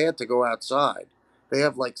scared to go outside. They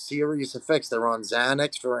have like serious effects. They're on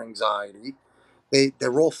Xanax for anxiety.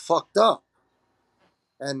 They're all fucked up.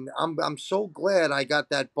 And I'm so glad I got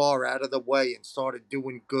that bar out of the way and started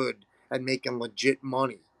doing good and making legit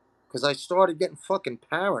money. Cause I started getting fucking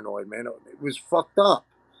paranoid, man. It was fucked up.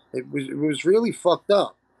 It was really fucked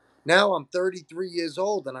up. Now I'm 33 years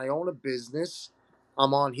old and I own a business.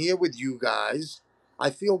 I'm on here with you guys. I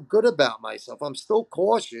feel good about myself. I'm still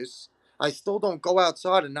cautious. I still don't go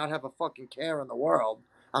outside and not have a fucking care in the world.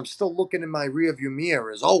 I'm still looking in my rearview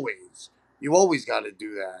mirror as always. You always got to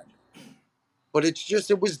do that. But it's just,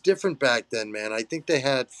 it was different back then, man. I think they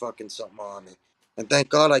had fucking something on me. And thank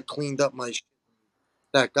God I cleaned up my shit.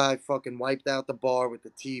 That guy fucking wiped out the bar with the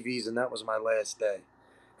TVs, and that was my last day.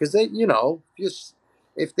 Because they, just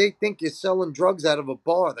if they think you're selling drugs out of a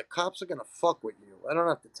bar, the cops are going to fuck with you. I don't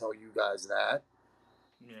have to tell you guys that.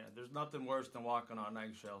 Yeah, there's nothing worse than walking on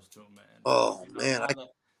eggshells too, man. Oh, You know, man.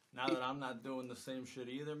 now that I'm not doing the same shit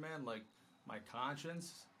either, man. Like my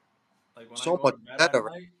conscience, like when I So go much to bed at better.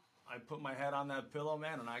 night, I put my head on that pillow,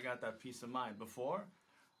 man, and I got that peace of mind. Before,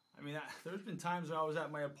 I mean, there's been times where I was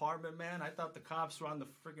at my apartment, man. I thought the cops were on the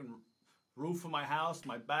freaking roof of my house.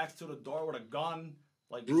 My back's to the door with a gun,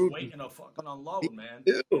 like just Dude, waiting to fucking me unload, man.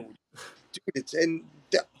 too. Dude,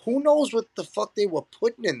 who knows what the fuck they were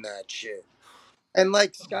putting in that shit? And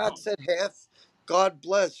like Scott said, God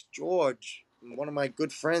bless George, one of my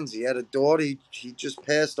good friends. He had a daughter. He just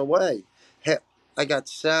passed away. I got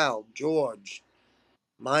Sal, George,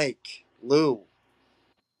 Mike, Lou,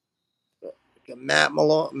 Matt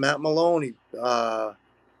Maloney,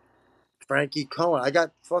 Frankie Cohen. I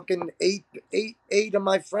got fucking eight of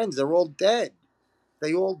my friends. They're all dead.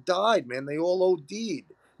 They all died, man. They all OD'd.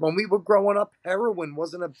 When we were growing up, heroin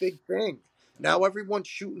wasn't a big thing. Now everyone's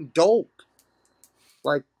shooting dope.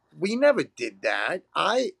 Like we never did that.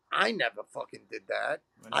 I never fucking did that.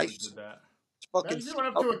 I I never did that. fucking Imagine you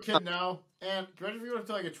went up to a kid now, and imagine if you went up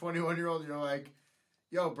to like a 21-year-old, you're like,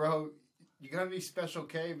 yo, bro, you got any special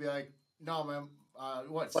K? Be like, no, man.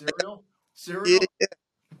 What, cereal? yeah. Cereal?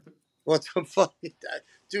 What's so funny,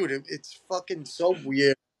 dude? It's fucking so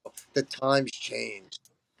weird. The times change.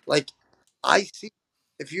 Like I see,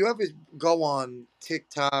 if you ever go on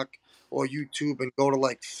TikTok or YouTube and go to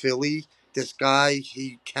like Philly, this guy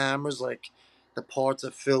he cameras like the parts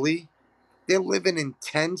of Philly. They're living in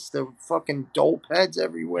tents. They're fucking dope heads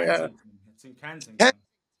everywhere. Kensington. It's in Kensington.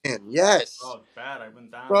 Kensington, yes, Oh, it's bad. I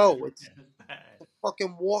went down there. bro. It's It's bad.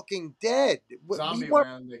 fucking Walking Dead. We Zombie weren't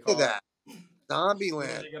land, they into call it. that. As soon as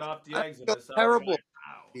Zombieland. I get off the I exit, feel I saw a terrible, guy.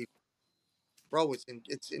 Ow. bro.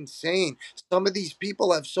 It's insane. Some of these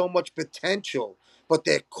people have so much potential, but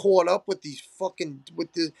they're caught up with these fucking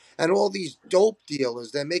with the and all these dope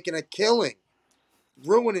dealers. They're making a killing,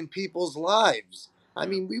 ruining people's lives. I Yeah.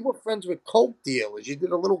 mean, we were friends with coke dealers. You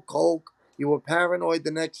did a little coke, you were paranoid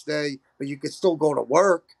the next day, but you could still go to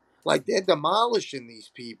work. Like they're demolishing these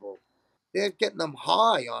people. They're getting them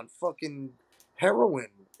high on fucking heroin.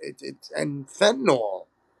 It's and fentanyl.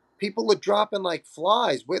 People are dropping like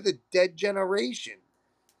flies. We're the dead generation.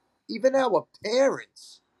 Even our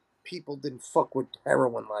parents, people didn't fuck with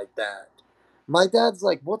heroin like that. My dad's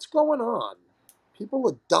like, what's going on? People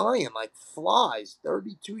are dying like flies.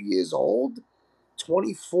 32 years old,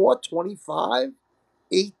 24, 25,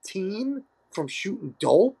 18 from shooting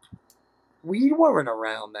dope. We weren't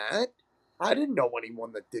around that. I didn't know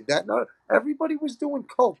anyone that did that. No, everybody was doing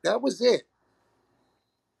coke. That was it.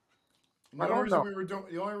 And I don't know.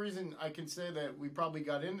 the only reason I can say that we probably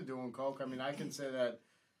got into doing coke, I mean, I can say that,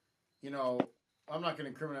 you know, I'm not going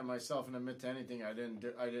to incriminate myself and admit to anything I didn't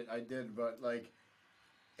do, I did, but like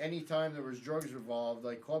anytime there was drugs involved,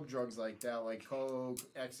 like club drugs like that, like coke,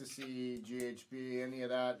 ecstasy, GHB, any of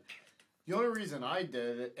that. The only reason I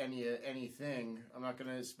did anything, I'm not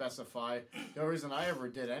going to specify. The only reason I ever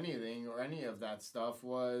did anything or any of that stuff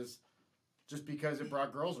was just because it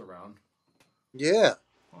brought girls around. Yeah.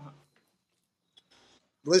 Uh,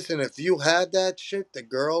 Listen, if you had that shit, the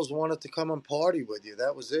girls wanted to come and party with you.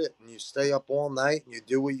 That was it. And you stay up all night and you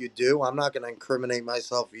do what you do. I'm not going to incriminate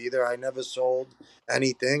myself either. I never sold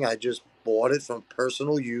anything. I just bought it from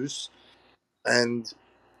personal use. And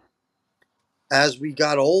as we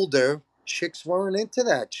got older, chicks weren't into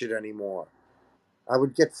that shit anymore. I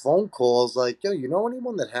would get phone calls like, yo, you know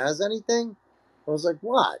anyone that has anything? I was like,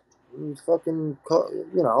 what? You fucking,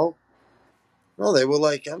 you know. No, they were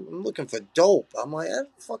like, I'm looking for dope. I'm like,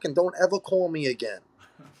 fucking don't ever call me again.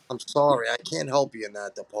 I'm sorry, I can't help you in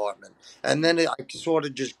that department. And then I sort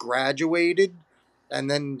of just graduated. And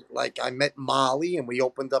then, like, I met Molly and we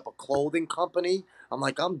opened up a clothing company. I'm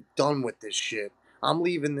like, I'm done with this shit. I'm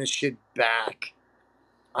leaving this shit back.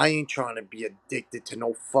 I ain't trying to be addicted to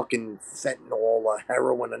no fucking fentanyl or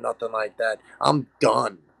heroin or nothing like that. I'm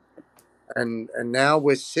done. And now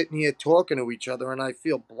we're sitting here talking to each other, and I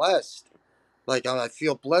feel blessed. Like I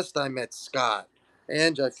feel blessed I met Scott.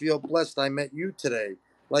 And I feel blessed I met you today.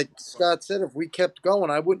 Like Scott said, if we kept going,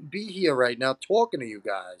 I wouldn't be here right now talking to you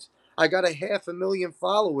guys. I got a 500,000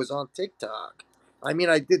 followers on TikTok. I mean,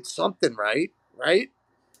 I did something right, right?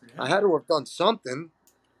 I Yeah. had to have done something.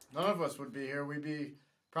 None of us would be here. We'd be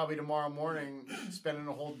probably tomorrow morning spending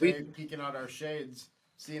a whole We, day peeking out our shades,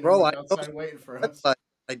 seeing bro, who's I go, outside waiting for us.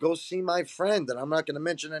 I go see my friend, and I'm not going to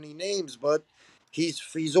mention any names, but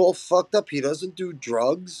he's all fucked up. He doesn't do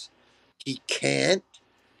drugs. He can't.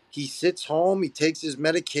 He sits home, he takes his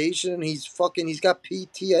medication, and he's got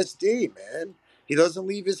PTSD, man. He doesn't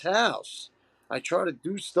leave his house. I try to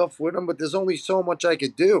do stuff with him, but there's only so much I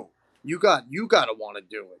could do. You gotta want to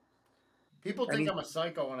do it. People And think I'm a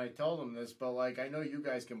psycho when I tell them this, but like I know you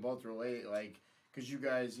guys can both relate, like because you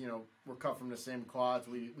guys, we're cut from the same cloth.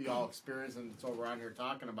 We all experience, and so we're out here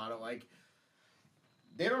talking about it. Like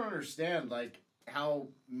they don't understand like how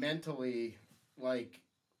mentally like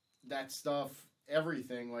that stuff,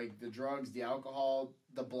 everything like the drugs, the alcohol,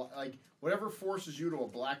 like whatever forces you to a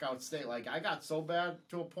blackout state. Like I got so bad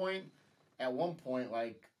to a point. At one point,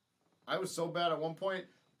 like I was so bad at one point,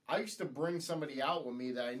 I used to bring somebody out with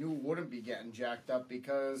me that I knew wouldn't be getting jacked up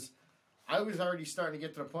because I was already starting to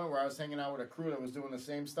get to the point where I was hanging out with a crew that was doing the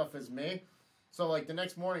same stuff as me. So like the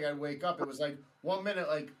next morning I'd wake up, it was like 1 minute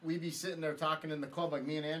like we'd be sitting there talking in the club like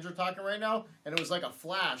me and Andrew talking right now, and it was like a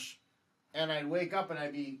flash. And I'd wake up and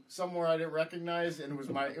I'd be somewhere I didn't recognize, and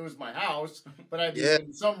it was my house, but I'd be yeah,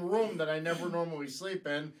 in some room that I never normally sleep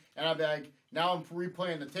in, and I'd be like, now I'm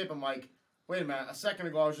replaying the tape. I'm like, wait a minute, a second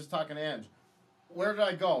ago I was just talking to Ange. Where did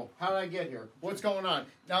I go? How did I get here? What's going on?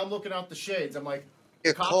 Now I'm looking out the shades. I'm like, the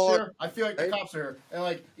your cops car, here? I feel like the right? cops are here. And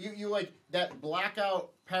like you like that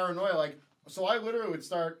blackout paranoia. Like so, I literally would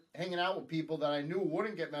start hanging out with people that I knew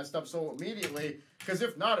wouldn't get messed up so immediately. Because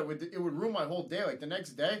if not, it would ruin my whole day. Like the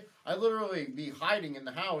next day, I literally be hiding in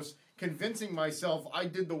the house, convincing myself I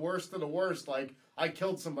did the worst of the worst. Like I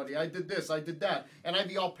killed somebody. I did this. I did that. And I'd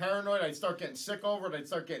be all paranoid. I'd start getting sick over it. I'd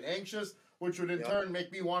start getting anxious, which would in Yeah, turn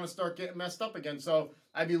make me want to start getting messed up again. So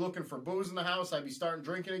I'd be looking for booze in the house. I'd be starting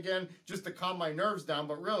drinking again just to calm my nerves down.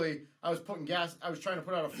 But really, I was trying to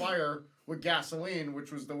put out a fire with gasoline,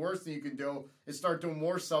 which was the worst thing you can do, is start doing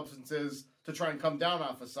more substances to try and come down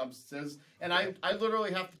off of substances. And I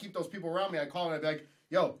literally have to keep those people around me. I call them and I'd be like,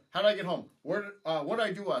 yo, how did I get home? What did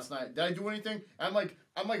I do last night? Did I do anything? I'm like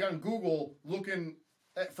on Google looking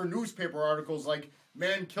for newspaper articles like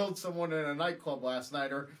man killed someone in a nightclub last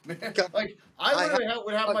night, or man, like I I have literally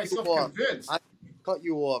would have cut you myself off. I convinced. cut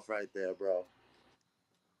you off right there, bro.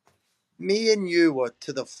 Me and you are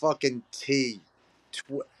to the fucking T.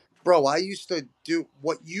 Tw- Bro, I used to do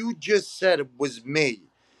what you just said was me.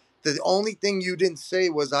 The only thing you didn't say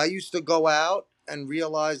was I used to go out and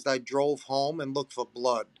realized I drove home and looked for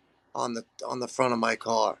blood on the front of my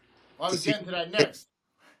car Well, I to was see. getting to that next.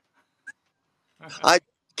 I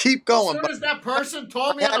keep As going, soon but as that person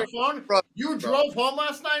told me I on had the it, phone, bro. you Bro. drove home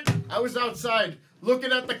last night, I was outside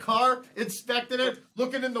looking at the car, inspecting it,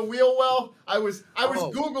 looking in the wheel well. I was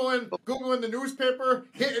Oh, googling the newspaper,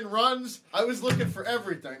 hitting runs. I was looking for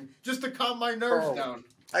everything just to calm my nerves bro, down.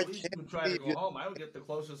 I At least can't you would try to believe go you, home. I would get the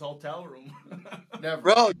closest hotel room. Never.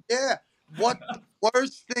 bro. Yeah, what the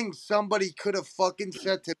worst thing somebody could have fucking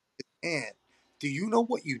said to me is, "Man, do you know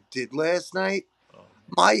what you did last night?" Oh,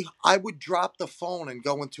 I would drop the phone and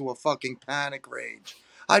go into a fucking panic rage.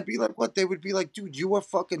 I'd be like, what? They would be like, dude, you were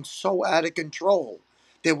fucking so out of control.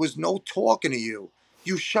 There was no talking to you.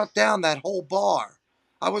 You shut down that whole bar.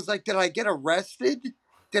 I was like, did I get arrested?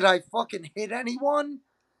 Did I fucking hit anyone?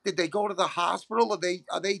 Did they go to the hospital?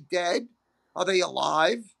 Are they dead? Are they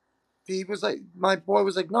alive? He was like, my boy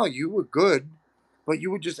was like, no, you were good, but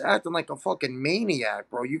you were just acting like a fucking maniac,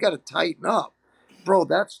 bro. You got to tighten up. Bro,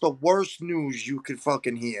 that's the worst news you could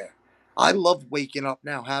fucking hear. I love waking up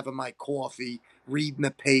now, having my coffee, reading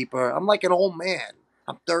the paper. I'm like an old man.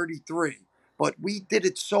 I'm 33, but we did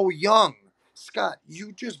it so young. Scott,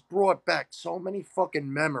 you just brought back so many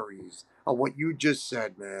fucking memories of what you just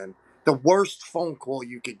said, man. The worst phone call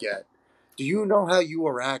you could get. Do you know how you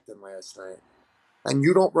were acting last night? And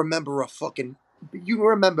you don't remember a fucking. You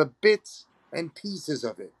remember bits. and pieces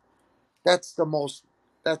of it. That's the most.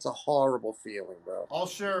 That's a horrible feeling, bro. I'll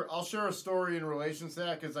share a story in relation to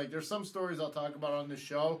that because like there's some stories I'll talk about on this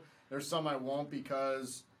show. There's some I won't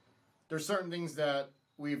because there's certain things that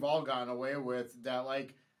we've all gotten away with that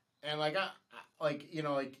like, and like I like you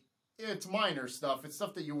know like it's minor stuff. It's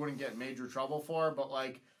stuff that you wouldn't get in major trouble for, but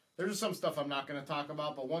like there's just some stuff I'm not going to talk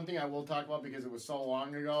about. But one thing I will talk about because it was so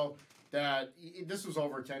long ago that this was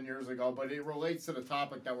over 10 years ago, but it relates to the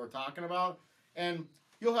topic that we're talking about. And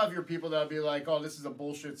you'll have your people that'll be like, oh, this is a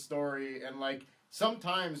bullshit story. And like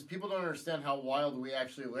sometimes people don't understand how wild we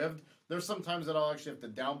actually lived. There's sometimes that I'll actually have to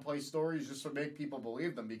downplay stories just to make people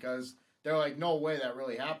believe them because they're like, no way that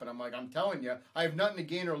really happened. I'm like, I'm telling you, I have nothing to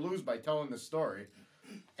gain or lose by telling the story.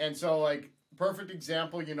 And so like perfect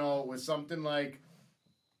example, you know, was something like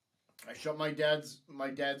I shut my dad's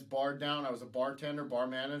bar down. I was a bartender, bar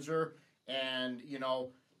manager, and you know,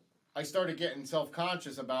 I started getting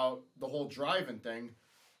self-conscious about the whole driving thing.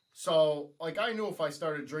 So, like, I knew if I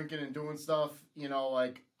started drinking and doing stuff, you know,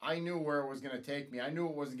 like, I knew where it was going to take me. I knew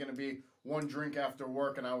it wasn't going to be one drink after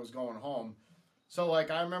work and I was going home. So,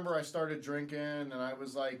 like, I remember I started drinking and I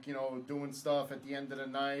was, like, you know, doing stuff at the end of the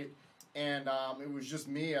night. And it was just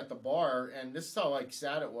me at the bar. And this is how, like,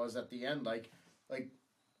 sad it was at the end. Like,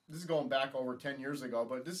 this is going back over 10 years ago.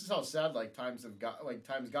 But this is how sad, like, times got.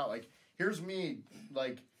 Like, here's me,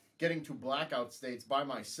 like, getting to blackout states by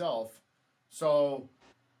myself. So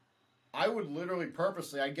I would literally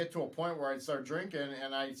purposely, I'd get to a point where I'd start drinking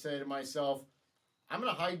and I'd say to myself, I'm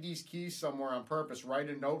going to hide these keys somewhere on purpose, write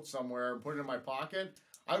a note somewhere and put it in my pocket.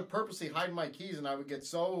 I would purposely hide my keys and I would get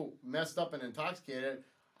so messed up and intoxicated,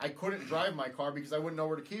 I couldn't drive my car because I wouldn't know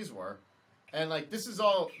where the keys were. And like, this is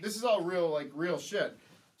all real shit.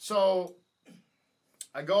 So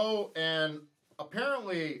I go and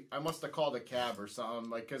apparently I must have called a cab or something,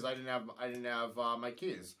 like, cause I didn't have my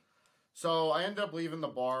keys. So I ended up leaving the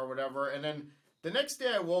bar or whatever. And then the next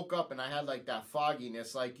day I woke up and I had like that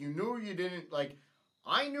fogginess. Like you knew you didn't, like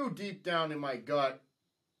I knew deep down in my gut,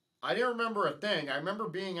 I didn't remember a thing. I remember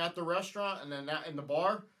being at the restaurant and then that in the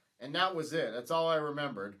bar and that was it. That's all I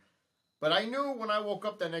remembered. But I knew when I woke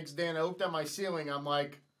up the next day and I looked at my ceiling, I'm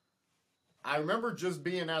like, I remember just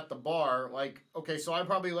being at the bar. Like, okay, so I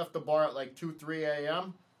probably left the bar at like 2, 3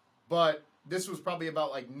 a.m. But this was probably about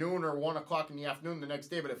like noon or 1 o'clock in the afternoon the next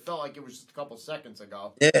day, but it felt like it was just a couple seconds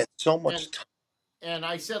ago. Yeah, it's so much time. And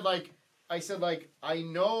I said, I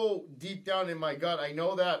know deep down in my gut, I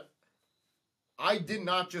know that I did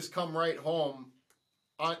not just come right home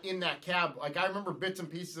in that cab. Like, I remember bits and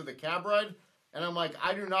pieces of the cab ride, and I'm like,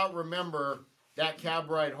 I do not remember that cab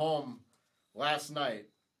ride home last night.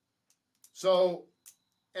 So,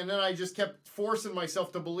 and then I just kept forcing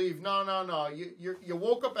myself to believe, no. You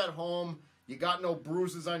woke up at home. You got no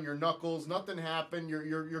bruises on your knuckles. Nothing happened.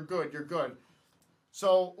 You're good.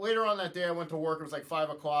 So later on that day, I went to work. It was like 5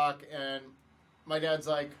 o'clock, and my dad's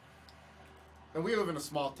like, and we live in a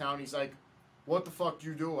small town. He's like, "What the fuck did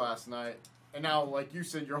you do last night?" And now, like you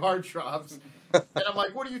said, your heart drops. And I'm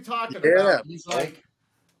like, "What are you talking about?" He's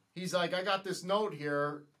like, "I got this note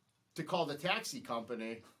here to call the taxi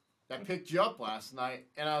company that picked you up last night."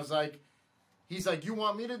 And I was like, he's like, "You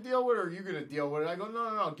want me to deal with it or are you going to deal with it?" I go,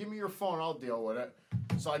 no, give me your phone. I'll deal with it.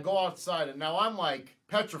 So I go outside and now I'm like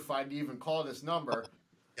petrified to even call this number.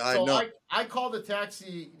 I call the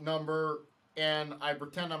taxi number and I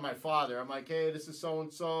pretend I'm my father. I'm like, "Hey, this is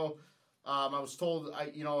so-and-so. I was told,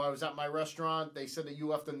 I was at my restaurant. They said that you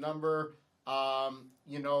left a number, to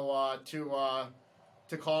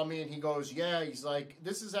call me." And he goes, "Yeah." He's like,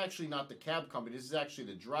 "This is actually not the cab company. This is actually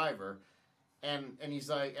the driver." And he's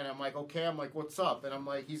like, and I'm like, "Okay." I'm like, "What's up?" And I'm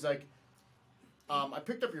like, he's like, "I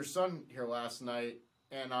picked up your son here last night,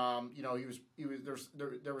 and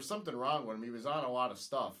there was something wrong with him. He was on a lot of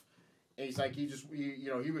stuff." And he's like, he was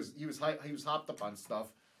hopped up on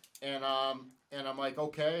stuff, and I'm like,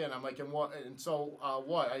 "Okay." And I'm like, "And what?" And so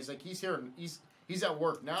what? He's like, "He's here. And he's at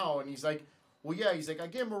work now." And he's like, "Well, yeah." He's like, "I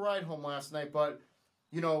gave him a ride home last night, but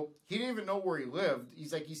he didn't even know where he lived."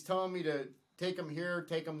 He's like, "He's telling me to take him here,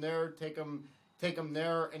 take him there, take him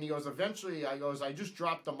there." And he goes, "Eventually," I just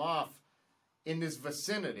dropped him off in this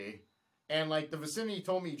vicinity. And like the vicinity he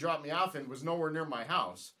told me he dropped me off in was nowhere near my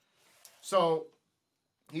house. So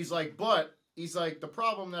he's like, the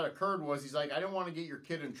problem that occurred was, he's like, "I didn't want to get your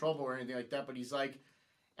kid in trouble or anything like that." But he's like,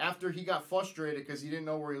 after he got frustrated because he didn't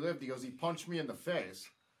know where he lived, he goes, he punched me in the face.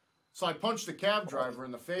 So I punched the cab driver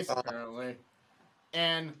in the face apparently.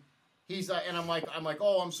 And he's like, and I'm like,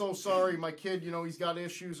 "Oh, I'm so sorry. My kid, he's got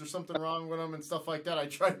issues or something wrong with him and stuff like that." I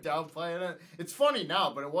tried downplaying it. It's funny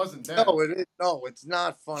now, but it wasn't then. No, it's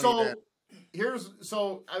not funny then.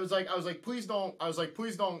 so I was like, please don't. I was like,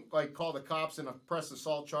 please don't like call the cops and press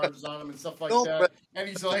assault charges on him and stuff like Don't that. press And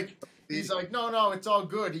he's like, no, it's all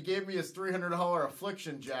good. He gave me his $300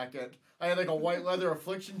 affliction jacket. I had like a white leather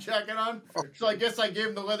affliction jacket on, so I guess I gave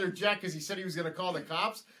him the leather jacket because he said he was gonna call the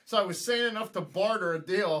cops. So I was sane enough to barter a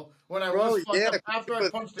deal when I was fucked up after I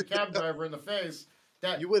punched the cab driver in the face.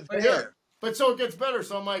 That you were but there. But so it gets better.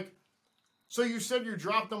 So I'm like, so you said you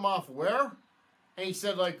dropped him off where? And he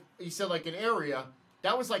said like an area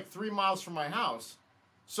that was like 3 miles from my house.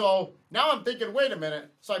 So now I'm thinking, wait a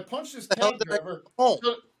minute. So I punched this cab driver.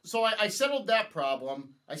 So I settled that problem.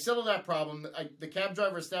 The cab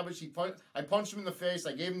driver established I punched him in the face.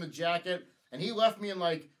 I gave him the jacket, and he left me in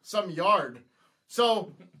like some yard.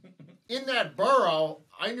 So in that borough,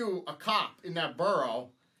 I knew a cop in that borough,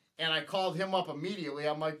 and I called him up immediately.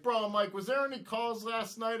 I'm like, bro, was there any calls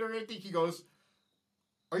last night or anything? He goes,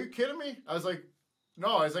 are you kidding me? I was like,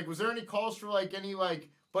 no. I was like, was there any calls for like any like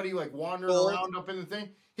buddy like wandering around up in the thing?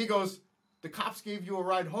 He goes, the cops gave you a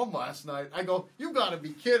ride home last night. I go, you gotta be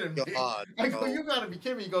kidding me. I go, you gotta be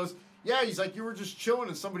kidding me. He goes, yeah. He's like, you were just chilling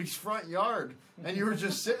in somebody's front yard and you were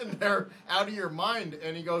just sitting there out of your mind.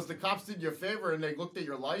 And he goes, the cops did you a favor and they looked at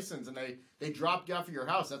your license and they dropped you off at your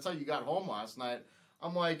house. That's how you got home last night.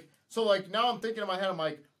 I'm like, so like now I'm thinking in my head, I'm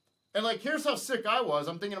like, and like here's how sick I was.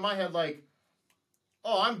 I'm thinking in my head like,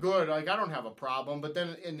 oh, I'm good. Like I don't have a problem. But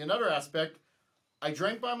then in another aspect, I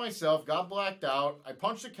drank by myself, got blacked out. I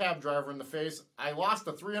punched a cab driver in the face. I lost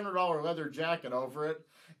a $300 leather jacket over it.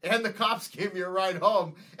 And the cops gave me a ride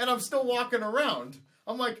home. And I'm still walking around.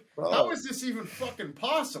 I'm like, how is this even fucking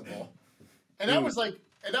possible? And that was like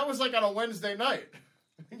on a Wednesday night.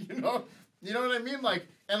 You know what I mean? Like,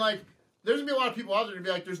 and like, there's gonna be a lot of people out there to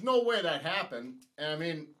be like, there's no way that happened. And I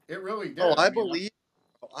mean, it really did. Oh, I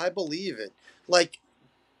believe it. Like,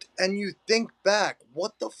 and you think back,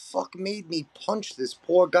 what the fuck made me punch this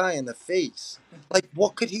poor guy in the face? Like,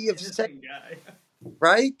 what could he have said?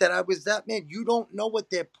 Right? That I was that man. You don't know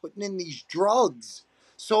what they're putting in these drugs.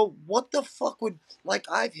 So what the fuck would, like,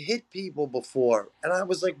 I've hit people before, and I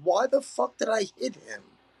was like, why the fuck did I hit him?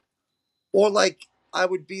 Or like, I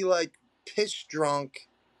would be like piss drunk,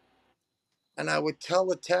 and I would tell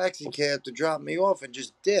the taxi cab to drop me off and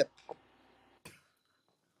just dip.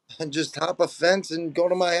 And just hop a fence and go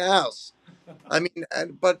to my house. I mean,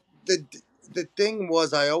 but the thing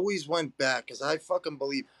was, I always went back because I fucking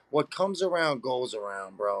believe what comes around goes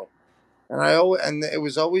around, bro. And it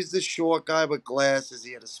was always the short guy with glasses.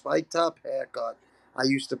 He had a spike top haircut. I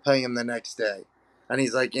used to pay him the next day, and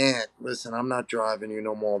he's like, "Aunt, listen, I'm not driving you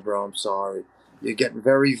no more, bro. I'm sorry. You're getting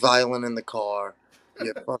very violent in the car.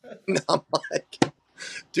 You're fucking." I'm like,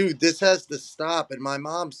 dude, this has to stop. And my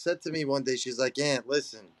mom said to me one day, she's like, "Aunt,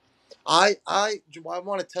 listen." I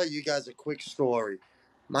want to tell you guys a quick story.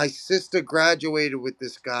 My sister graduated with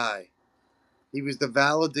this guy. He was the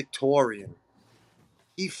valedictorian.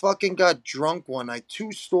 He fucking got drunk one night.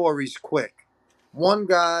 Two stories quick. One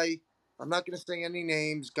guy, I'm not going to say any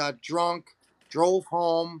names, got drunk, drove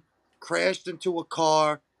home, crashed into a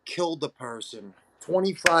car, killed a person.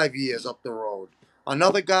 25 years up the road.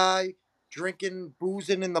 Another guy, drinking,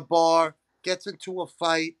 boozing in the bar, gets into a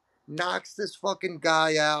fight, knocks this fucking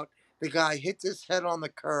guy out. The guy hits his head on the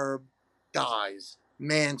curb, dies.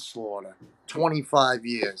 Manslaughter. 25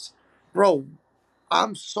 years. Bro,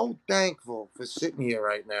 I'm so thankful for sitting here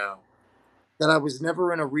right now that I was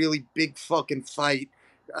never in a really big fucking fight.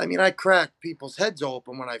 I mean, I cracked people's heads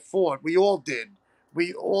open when I fought. We all did.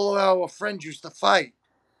 All of our friends used to fight.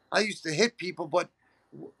 I used to hit people, but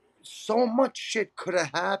so much shit could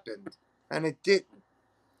have happened, and it didn't.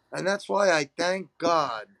 And that's why I thank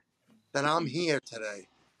God that I'm here today.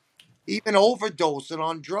 Even overdosing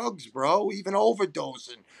on drugs, bro. Even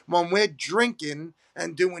overdosing. When we're drinking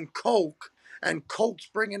and doing coke, and coke's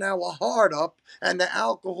bringing our heart up, and the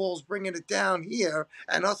alcohol's bringing it down here,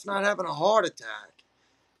 and us not having a heart attack.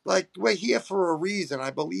 Like, we're here for a reason. I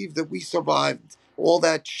believe that we survived all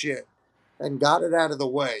that shit and got it out of the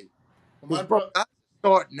way. Because, bro, I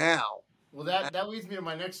start now. Well, that leads me to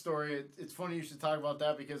my next story. It's funny you should talk about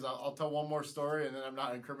that because I'll tell one more story and then I'm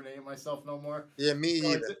not incriminating myself no more. Yeah, me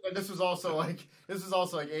either. And this was also like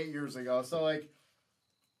 8 years ago. So like,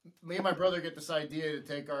 me and my brother get this idea to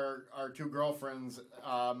take our two girlfriends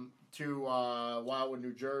to Wildwood,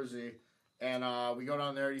 New Jersey, and we go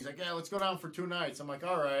down there. He's like, "Yeah, let's go down for 2 nights." I'm like,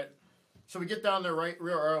 "All right." So we get down there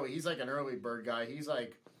real early. He's like an early bird guy. He's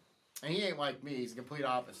like, and he ain't like me. He's the complete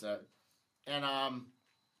opposite. And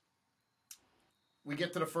we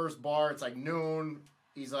get to the first bar. It's like noon.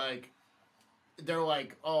 He's like, they're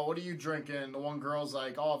like, "Oh, what are you drinking?" The one girl's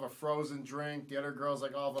like, "Oh, I have a frozen drink." The other girl's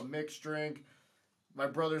like, "Oh, I have a mixed drink." my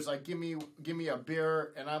brother's like, give me a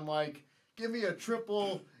beer, and I'm like, give me a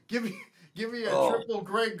triple, give me. Give me a triple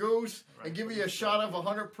Grey Goose and give me a shot of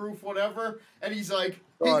 100 proof whatever. And he's like,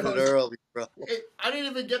 Started early, bro. I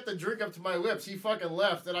didn't even get the drink up to my lips. He fucking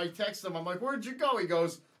left, and I text him. I'm like, where'd you go? He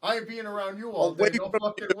goes, I ain't being around you all day. No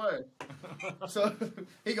fucking way. So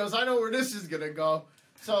he goes, I know where this is gonna go.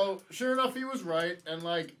 So sure enough, he was right, and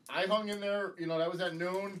like I hung in there. You know, that was at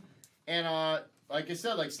noon, and like I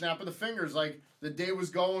said, like snap of the fingers, like the day was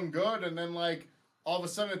going good, and then like all of a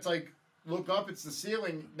sudden it's like look up, it's the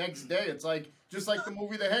ceiling. Next day, it's like just like the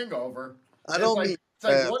movie The Hangover. I don't like, mean it's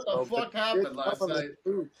like what the fuck happened last night?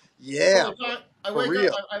 Yeah, So I wake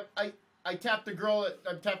real. up. I tapped the girl.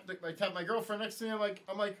 I tapped my girlfriend next to me.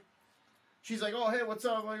 I'm like, she's like, oh hey, what's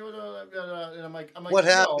up? And I'm like, What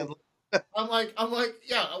happened? I'm like,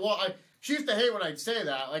 yeah. Well, she used to hate when I'd say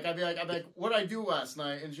that. Like I'd be like, what'd I do last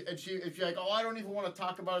night? And she's like, oh, I don't even want to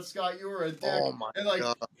talk about it, Scott. You were a dick. Oh my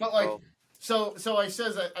god. But like. Bro. So I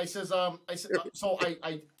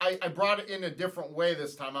brought it in a different way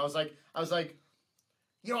this time. I was like,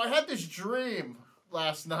 you know, I had this dream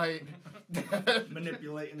last night.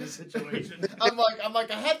 Manipulating the situation. I'm like,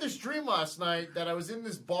 I had this dream last night that I was in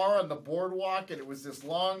this bar on the boardwalk, and it was this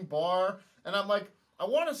long bar, and I'm like, I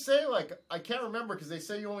want to say, like, I can't remember because they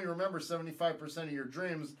say you only remember 75% of your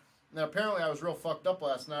dreams. Now apparently I was real fucked up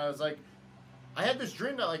last night. I was like, I had this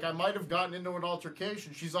dream that like I might have gotten into an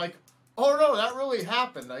altercation. She's like, oh no, that really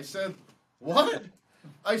happened. I said, what?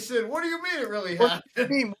 I said, what do you mean it really happened? What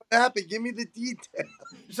do you mean? What happened? Give me the details.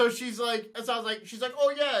 So she's like, she's like,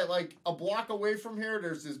 oh yeah, like a block away from here,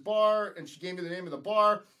 there's this bar, and she gave me the name of the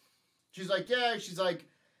bar. She's like, yeah, she's like,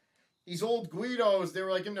 these old Guidos, they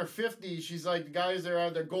were like in their 50s. She's like, the guys there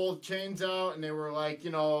had their gold chains out, and they were like,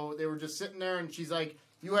 you know, they were just sitting there, and she's like,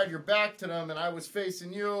 you had your back to them, and I was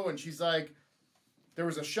facing you, and she's like, there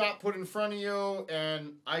was a shot put in front of you,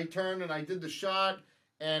 and I turned and I did the shot,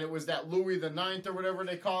 and it was that Louis the Ninth or whatever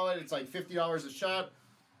they call it. It's like $50 a shot.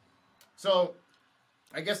 So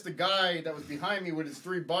I guess the guy that was behind me with his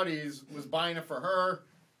three buddies was buying it for her,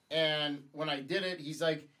 and when I did it, he's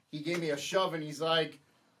like, he gave me a shove, and he's like,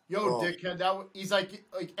 yo, dickhead, he's like,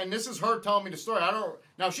 and this is her telling me the story.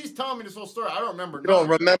 Now she's telling me this whole story. I don't remember. You don't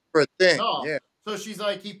remember a thing. No. Yeah. So she's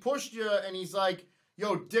like, he pushed you, and he's like,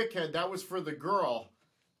 yo, dickhead, that was for the girl.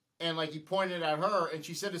 And, like, he pointed at her, and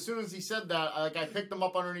she said as soon as he said that, I picked him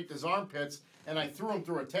up underneath his armpits, and I threw him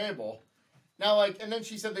through a table. Now, like, and then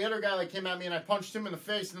she said the other guy, like, came at me, and I punched him in the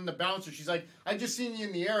face, and then the bouncer, she's like, I just seen you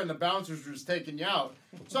in the air, and the bouncers were just taking you out.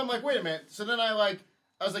 So I'm like, wait a minute. So then I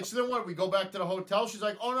was like, so then what, we go back to the hotel? She's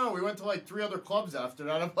like, oh, no, we went to, like, 3 other clubs after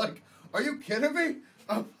that. I'm like, are you kidding me?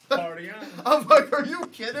 Party on. I'm like, are you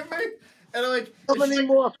kidding me? And I'm like, how many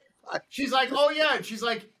more? She's like, oh yeah, and she's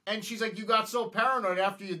like, you got so paranoid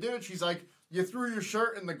after you did it. She's like, you threw your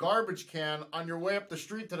shirt in the garbage can on your way up the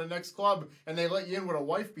street to the next club, and they let you in with a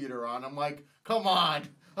wife beater on. I'm like, come on.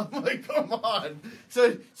 I'm like, come on.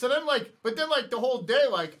 So then like, but then like the whole day,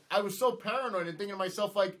 like I was so paranoid and thinking to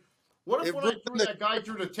myself, like, what if when I threw that guy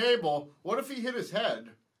through the table, what if he hit his head?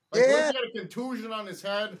 Like, what if he had a contusion on his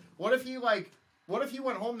head? What if he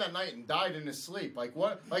went home that night and died in his sleep? Like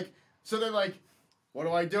what? Like so then like.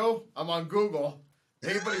 What do? I'm on Google.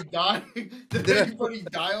 Anybody die? Did anybody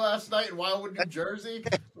die last night in Wildwood, New Jersey?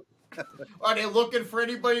 Are they looking for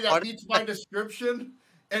anybody that meets my description?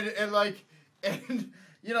 And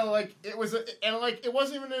you know, like it was, it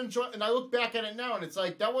wasn't even an enjoy. And I look back at it now, and it's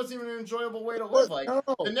like that wasn't even an enjoyable way to live. Like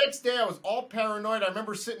the next day, I was all paranoid. I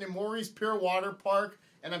remember sitting in Maurice Pier Water Park,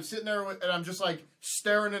 and I'm sitting there, and I'm just like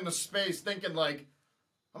staring into space, thinking like,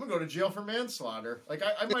 I'm gonna go to jail for manslaughter. Like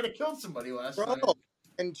I might have killed somebody last night.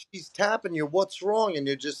 And she's tapping you, what's wrong? And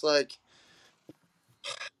you're just like,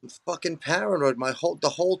 I'm fucking paranoid. The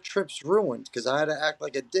whole trip's ruined because I had to act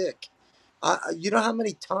like a dick. You know how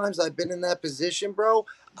many times I've been in that position, bro?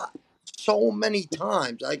 So many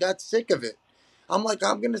times. I got sick of it. I'm like,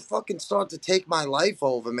 I'm gonna fucking start to take my life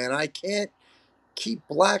over, man. I can't keep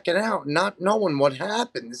blacking out, not knowing what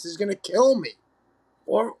happened. This is gonna kill me.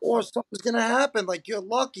 Or something's gonna happen. Like you're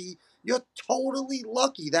lucky. You're totally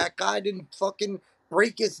lucky that guy didn't fucking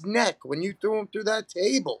break his neck when you threw him through that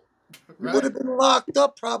table. He would have been locked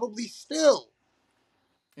up probably still.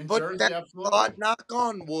 But Jersey, God, knock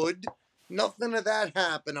on wood, nothing of that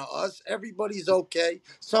happened to us. Everybody's okay.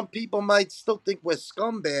 Some people might still think we're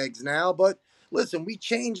scumbags now, but listen, we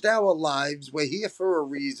changed our lives. We're here for a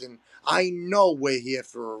reason. I know we're here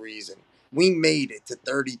for a reason. We made it to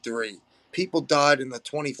 33. People died in the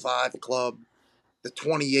 25 club, the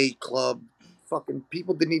 28 club. Fucking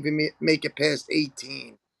people didn't even make it past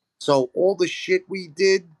 18. So all the shit we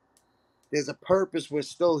did, there's a purpose. We're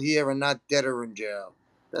still here and not dead or in jail.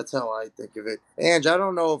 That's how I think of it. Ange, I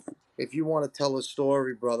don't know if you want to tell a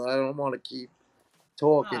story, brother. I don't want to keep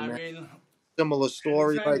No, talking, I man. mean, Similar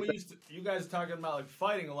story anytime like we that. used to, you guys talking about like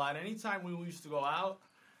fighting a lot. Anytime we used to go out,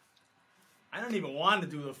 I didn't even want to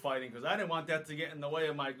do the fighting because I didn't want that to get in the way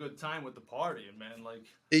of my good time with the partying, man. Like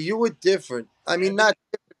You were different. I mean, every not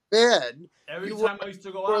bad. every You were time I used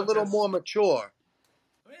to go a out, little more mature.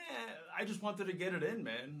 man, I just wanted to get it in,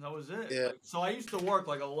 man. That was it. Yeah. Like, so I used to work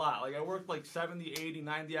like a lot. Like I worked like 70, 80,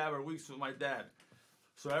 90-hour weeks with my dad.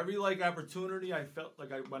 So every like opportunity I felt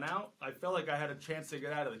like I went out, I felt like I had a chance to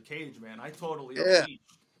get out of the cage, man. I totally Yeah. unleashed.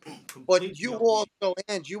 But Completely you unleashed. also,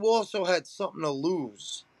 and you also had something to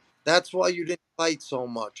lose. That's why you didn't fight so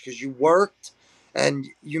much because you worked and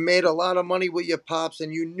you made a lot of money with your pops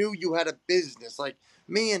and you knew you had a business. Like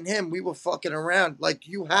me and him, we were fucking around. Like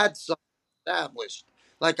you Right. had something established.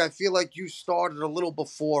 Like I feel like you started a little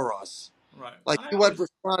before us. Right. Like I you had always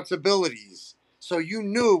responsibilities. So you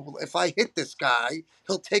knew if I hit this guy,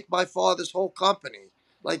 he'll take my father's whole company.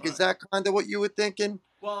 Like, is right. that kind of what you were thinking?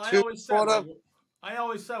 Well, I Too, always said sort like of? I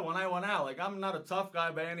always said when I went out, like I'm not a tough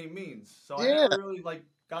guy by any means. So I Yeah, never really like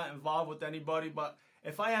got involved with anybody, but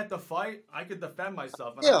if I had to fight, I could defend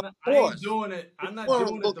myself. And yeah, of I ain't course. doing it. You I'm not weren't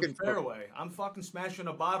doing it the looking for fair way. I'm fucking smashing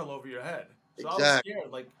a bottle over your head. So I was exactly.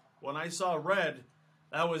 scared. Like when I saw red,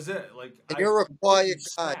 that was it. Like And I you're a completely quiet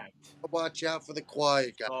guy. snapped. Watch out for the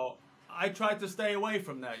quiet guy. So I tried to stay away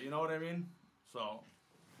from that. You know what I mean? So,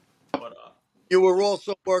 but You were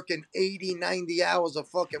also working 80, 90 hours a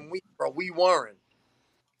fucking week, bro. We weren't.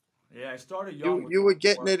 yeah, I started young You with you were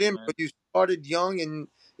getting it working, in, man. but you started young, and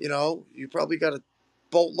you probably got a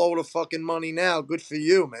boatload of fucking money now. Good for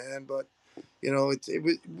you, man. But it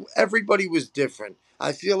was everybody was different.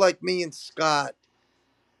 I feel like me and Scott,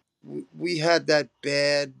 we had that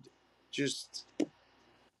bad, just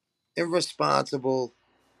irresponsible,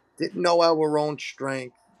 didn't know our own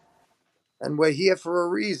strength, and we're here for a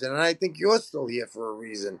reason. And I think you're still here for a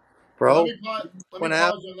reason, Well, bro. let me Went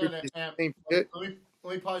out, pause you did on that, the Amp. same shit.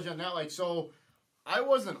 Let me pause you on that. Like, so I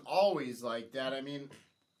wasn't always like that. I mean,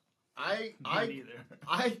 I Me I neither.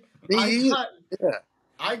 I Me I either. got Yeah,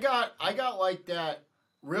 I got like that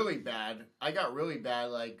really bad. I got really bad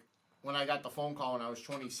like when I got the phone call when I was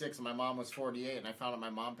 26 and my mom was 48 and I found out my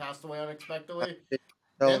mom passed away I unexpectedly. did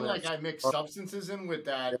tell Then that. like I mixed substances in with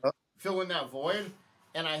that, Yeah, fill in that void,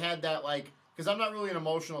 and I had that like because I'm not really an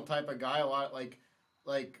emotional type of guy. A lot like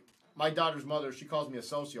my daughter's mother, she calls me a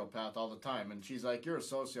sociopath all the time, and she's like, "You're a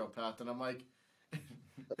sociopath," and I'm like,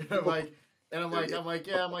 I'm people like,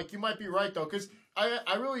 yeah. yeah, I'm like, you might be right though, because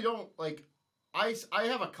I really don't like. I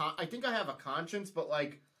have I think I have a conscience, but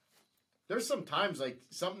like there's some times like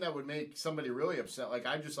something that would make somebody really upset. Like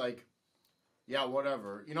I just like yeah,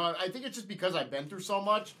 whatever. You know, I think it's just because I've been through so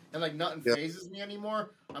much and like nothing Yeah. phases me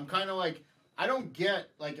anymore. I'm kind of like I don't get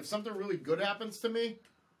like if something really good happens to me,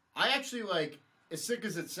 I actually like as sick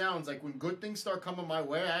as it sounds, like when good things start coming my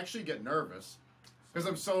way, I actually get nervous because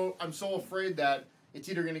I'm so afraid that it's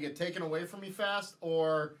either going to get taken away from me fast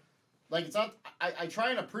or like it's not. I try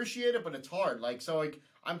and appreciate it, but it's hard. Like so, like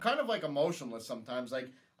I'm kind of like emotionless sometimes. Like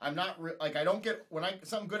I'm not like I don't get when I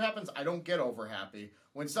something good happens, I don't get over happy.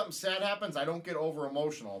 When something sad happens, I don't get over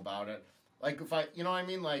emotional about it. Like if I, you know what I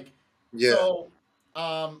mean? Like Yeah. so,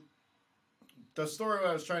 um, the story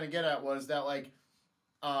I was trying to get at was that like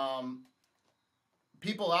um,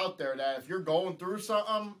 people out there that if you're going through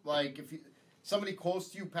something, like if somebody close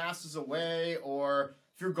to you passes away, or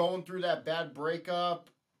if you're going through that bad breakup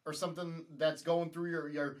or something that's going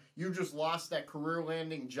through you just lost that career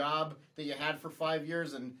landing job that you had for 5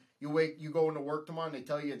 years, and you go into work tomorrow and they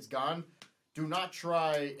tell you it's gone. Do not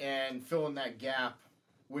try and fill in that gap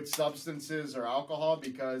with substances or alcohol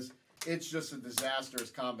because it's just a disastrous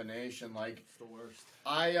combination. Like It's the worst.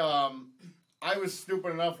 I was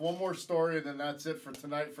stupid enough. One more story, and then that's it for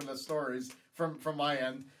tonight for the stories from my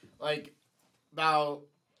end. Like about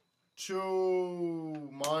 2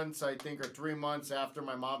 months, I think, or 3 months after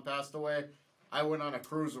my mom passed away, I went on a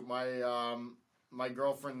cruise with my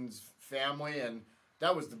girlfriend's family, and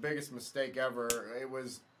that was the biggest mistake ever. It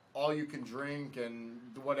was all you can drink and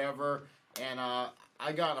whatever, and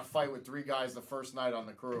I got in a fight with three guys the first night on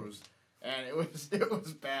the cruise, and it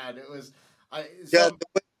was bad. It was I Yeah, some the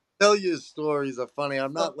way you tell your stories are funny.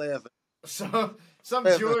 I'm some not laughing. some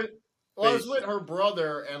Laughing Jewish. Well, I was face. with her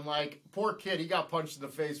brother, and like poor kid, he got punched in the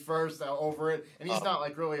face first over it, and he's Oh, not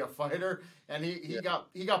like really a fighter, and yeah.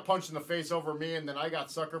 he got punched in the face over me, and then I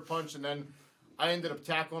got sucker punched, and then I ended up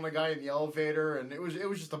tackling a guy in the elevator, and it was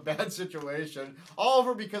just a bad situation, all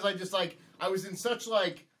over because I just like I was in such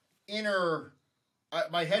like inner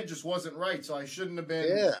my head just wasn't right, so I shouldn't have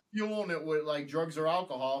been Yeah. fueling it with like drugs or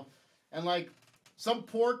alcohol. And like some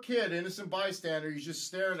poor kid, innocent bystander, he's just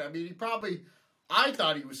staring at me. I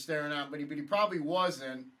thought he was staring at me, but he probably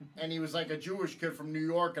wasn't. And he was like a Jewish kid from New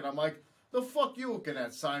York, and I'm like, the fuck you looking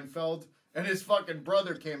at, Seinfeld? And his fucking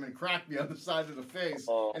brother came and cracked me on the side of the face.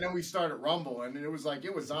 Oh. And then we started rumbling, and it was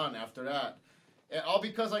on after that. And all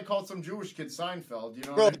because I called some Jewish kid Seinfeld, you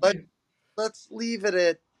know Bro, what I mean? let's leave it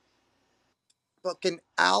at fucking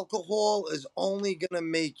alcohol is only gonna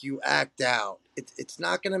make you act out. It's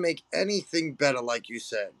not gonna make anything better, like you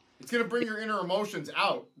said. It's gonna bring your inner emotions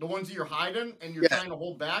out, the ones that you're hiding and you're trying to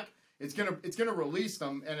hold back. It's gonna release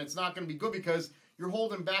them, and it's not gonna be good because you're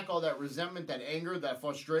holding back all that resentment, that anger, that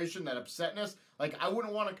frustration, that upsetness. Like I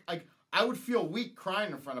wouldn't want to. Like I would feel weak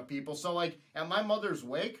crying in front of people. So like at my mother's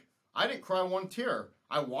wake, I didn't cry one tear.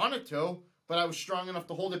 I wanted to, but I was strong enough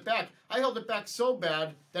to hold it back. I held it back so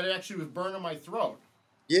bad that it actually was burning my throat.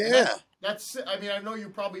 Yeah. That's. I mean, I know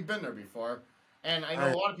you've probably been there before, and I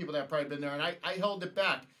know a lot of people that have probably been there. And I held it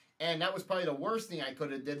back, and that was probably the worst thing I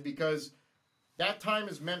could have did because that time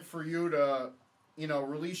is meant for you to,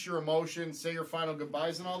 release your emotions, say your final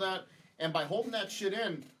goodbyes and all that. And by holding that shit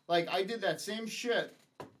in, like I did that same shit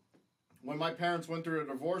when my parents went through a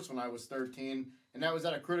divorce when I was 13, and that was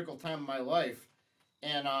at a critical time in my life.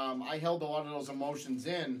 And I held a lot of those emotions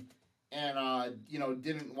in, and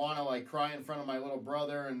didn't want to like cry in front of my little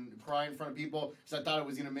brother and cry in front of people because I thought it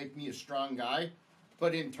was gonna make me a strong guy.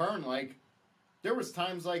 But in turn, like there was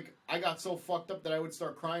times like I got so fucked up that I would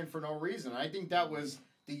start crying for no reason. I think that was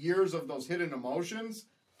the years of those hidden emotions.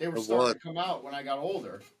 They were starting to come out when I got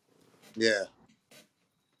older. Yeah.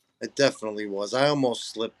 It definitely was. I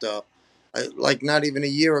almost slipped up. Like not even a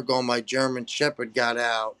year ago, my German Shepherd got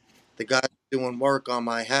out. The guy doing work on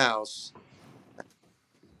my house.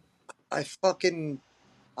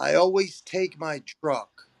 I always take my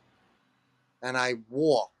truck and I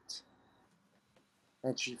walked.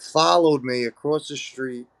 And she followed me across the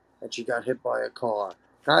street and she got hit by a car.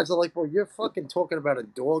 Guys are like, bro, you're fucking talking about a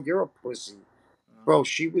dog? You're a pussy. Bro,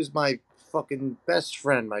 she was my fucking best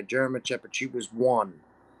friend, my German Shepherd. She was one.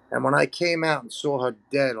 And when I came out and saw her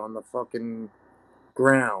dead on the fucking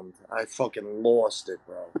ground, I fucking lost it,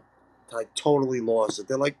 bro. I totally lost it.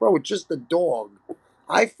 They're like, bro, it's just a dog.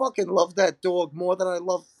 I fucking love that dog more than I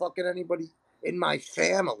love fucking anybody in my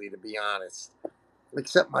family, to be honest.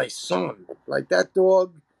 Except my son. Like, that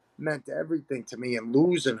dog meant everything to me, and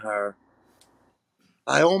losing her,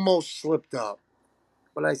 I almost slipped up.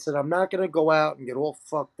 But I said, I'm not going to go out and get all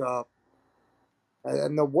fucked up.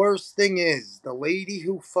 And the worst thing is, the lady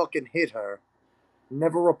who fucking hit her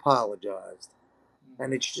never apologized.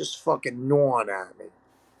 And it's just fucking gnawing at me.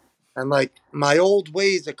 And like my old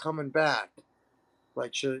ways are coming back.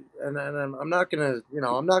 Like, and I'm not gonna,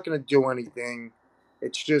 I'm not gonna do anything.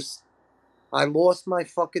 It's just I lost my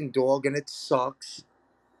fucking dog, and it sucks.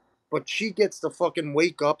 But she gets to fucking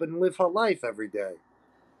wake up and live her life every day.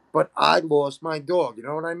 But I lost my dog. You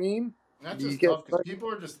know what I mean? And that's You just get tough because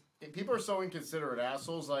people are so inconsiderate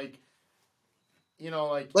assholes. Like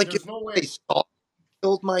like there's no I way.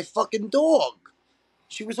 killed my fucking dog.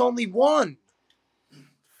 She was only one.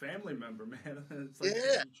 Family member, man. It's like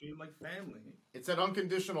Yeah. you treat him like family. It's that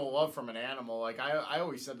unconditional love from an animal. Like I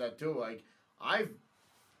always said that too. Like I've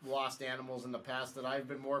lost animals in the past that I've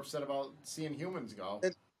been more upset about seeing humans go.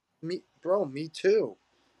 And me too.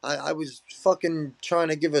 I was fucking trying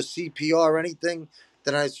to give her CPR or anything.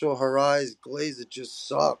 Then I saw her eyes glaze. It just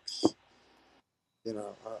sucks. You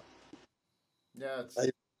know, Yeah, I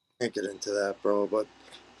can't get into that, bro. But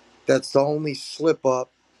that's the only slip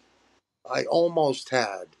up I almost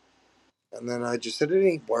had. And then I just said, it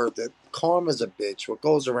ain't worth it. Karma's a bitch. What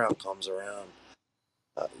goes around comes around.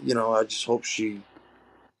 I just hope she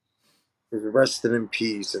is resting in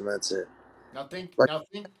peace, and that's it. now think Like, now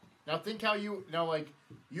think now think how you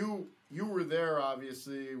were there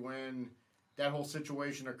obviously when that whole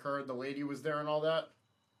situation occurred. The lady was there and all that.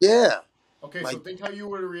 yeah. Okay, My, so think how you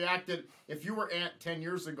would have reacted if you were Aunt 10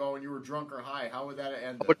 years ago and you were drunk or high. How would that have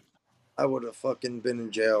ended? I would have fucking been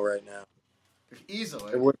in jail right now.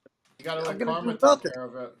 Easily. It would. You gotta I'm let gonna karma do take nothing. care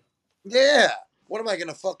of it. Yeah. What am I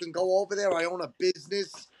gonna fucking go over there? I own a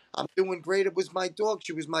business. I'm doing great. It was my dog.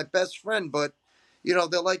 She was my best friend. But, they're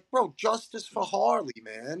like, bro, justice for Harley,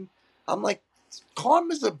 man. I'm like,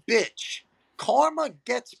 karma's a bitch. Karma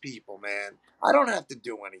gets people, man. I don't have to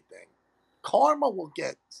do anything. Karma will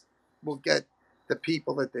get the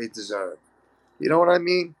people that they deserve. You know what I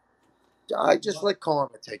mean? I just let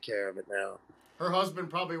karma take care of it now. Her husband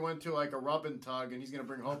probably went to like a rub and tug, and he's gonna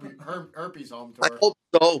bring herpes home to I her. hope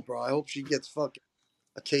so, bro. I hope she gets fucking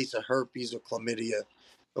a case of herpes or chlamydia.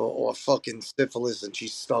 or fucking syphilis, and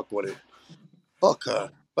she's stuck with it. Fuck her. Well,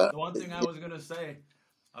 But the one thing I was gonna say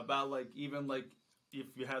about like even like if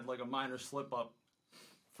you had like a minor slip up,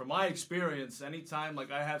 from my experience, anytime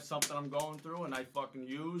like I have something I'm going through and I fucking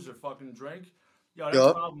use or fucking drink, yo, that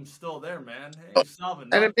yeah, problem's still there, man. It ain't solving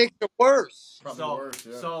and it nothing. makes it worse. Probably So worse.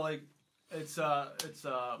 Yeah. so like it's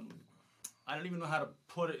I don't even know how to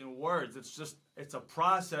put it in words. It's just it's a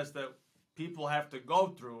process that people have to go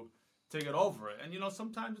through to get over it. And you know,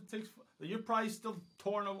 sometimes it takes. You're probably still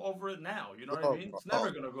torn over it now. You know what I Oh, mean? It's oh,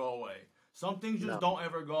 never gonna go away. Some things just no. don't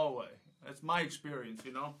ever go away. That's my experience.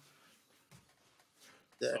 You know.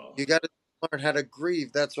 Yeah, So you got to learn how to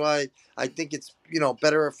grieve. That's why I think it's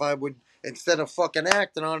better if I would, instead of fucking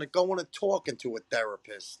acting on it, going and talking to a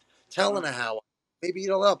therapist, telling her how. Maybe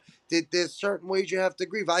it'll help. There's certain ways you have to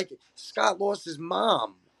grieve. Scott lost his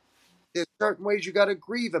mom. There's certain ways you got to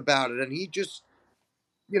grieve about it, and he just,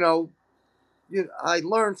 you know, I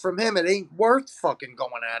learned from him it ain't worth fucking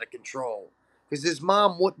going out of control because his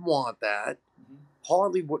mom wouldn't want that. mhm.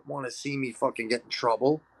 Harley wouldn't want to see me fucking get in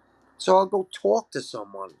trouble. So I'll go talk to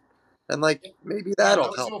someone, and like maybe Yeah, and I that'll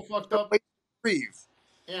was help. so fucked Certain up. ways to grieve.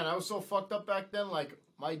 And I was so fucked up back then. Like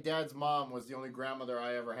my dad's mom was the only grandmother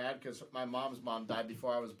I ever had because my mom's mom died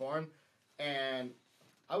before I was born, and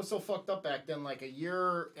I was so fucked up back then. Like a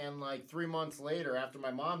year and like 3 months later, after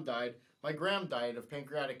my mom died, my gram died of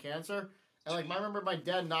pancreatic cancer. And like I remember my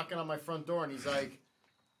dad knocking on my front door, and he's like,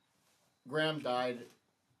 "Gram died,"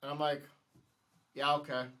 and I'm like, "Yeah,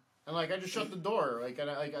 okay." And like I just shut the door,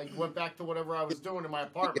 I went back to whatever I was doing in my You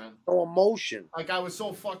get apartment. no emotion. Like I was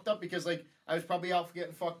so fucked up because like I was probably out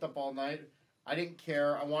getting fucked up all night. I didn't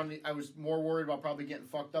care. I was more worried about probably getting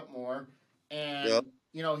fucked up more. Yep. And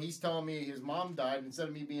you know, he's telling me his mom died. Instead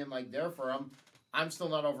of me being like there for him, I'm still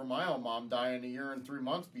not over my own mom dying a year and 3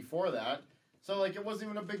 months before that. So like it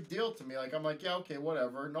wasn't even a big deal to me. Like I'm like, yeah, okay,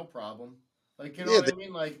 whatever, no problem. Like you know Yeah, what I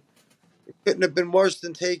mean? Like it couldn't have been worse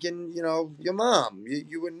than taking your mom.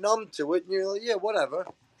 You were numb to it, and you're like, yeah, whatever.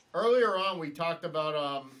 earlier on, we talked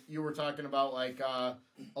about you were talking about like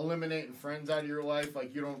eliminating friends out of your life,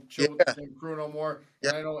 like you don't chill with the Yeah, same crew no more.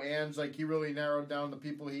 yeah. And I know Ange, like he really narrowed down the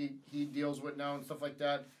people he deals with now and stuff like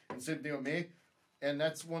that, and same thing with me. And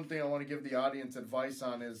that's one thing I want to give the audience advice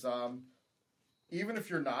on is even if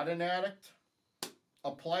you're not an addict,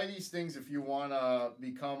 apply these things if you want to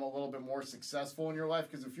become a little bit more successful in your life.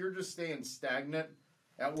 Because if you're just staying stagnant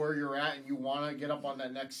at where you're at and you want to get up on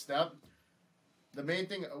that next step, the main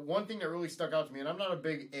thing, one thing that really stuck out to me, and I'm not a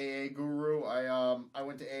big AA guru. I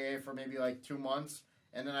went to AA for maybe like 2 months,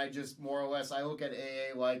 and then I just more or less I look at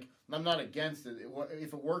AA like I'm not against it.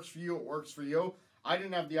 If it works for you, it works for you. I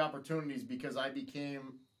didn't have the opportunities because I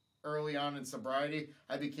became early on in sobriety.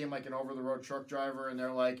 I became like an over the road truck driver, and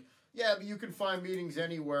they're like, yeah, but you can find meetings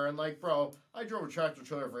anywhere. And like, bro, I drove a tractor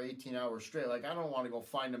trailer for 18 hours straight. Like, I don't want to go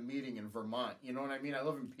find a meeting in Vermont. You know what I mean? I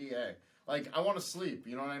live in PA. Like, I want to sleep.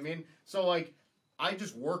 You know what I mean? So like I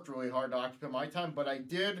just worked really hard to occupy my time, but I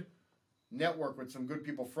did network with some good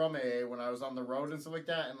people from AA when I was on the road and stuff like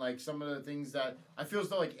that. And like some of the things that I feel as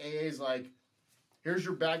though like AA is like, here's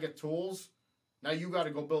your bag of tools. Now you got to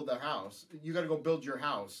go build a house. You got to go build your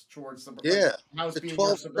house towards the like, Yeah. house The being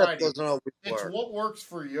your 12 step sobriety. doesn't always It's work. what works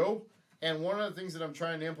for you. And one of the things that I'm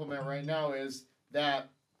trying to implement right now is that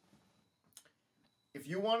if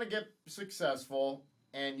you want to get successful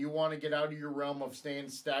and you want to get out of your realm of staying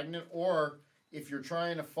stagnant, or if you're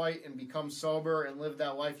trying to fight and become sober and live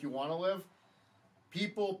that life you want to live,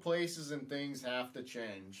 people, places, and things have to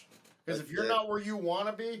change. Because if That's you're it. not where you want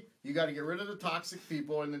to be, you got to get rid of the toxic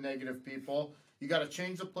people and the negative people. You got to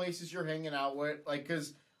change the places you're hanging out with. Like,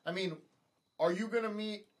 because I mean, are you gonna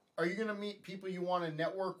meet? Are you gonna meet people you want to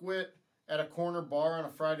network with at a corner bar on a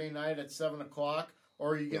Friday night at 7 o'clock,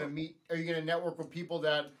 or are you gonna No. meet? Are you gonna network with people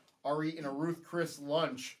that are eating a Ruth Chris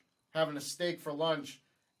lunch, having a steak for lunch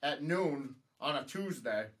at noon on a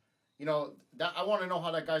Tuesday? You know that I want to know how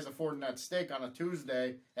that guy's affording that steak on a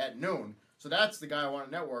Tuesday at noon. So that's the guy I want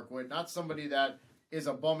to network with, not somebody that is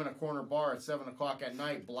a bum in a corner bar at 7 o'clock at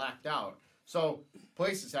night, blacked out. So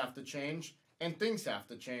places have to change and things have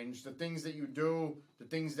to change. The things that you do, the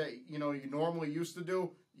things that you normally used to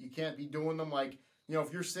do, you can't be doing them. Like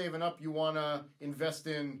if you're saving up, you want to invest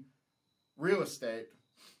in real estate.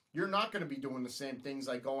 You're not going to be doing the same things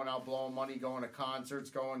like going out blowing money, going to concerts,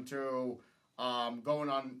 going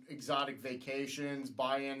on exotic vacations,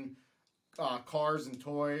 buying cars and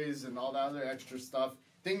toys and all that other extra stuff.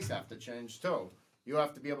 Things have to change too. You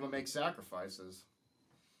have to be able to make sacrifices.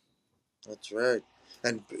 That's right.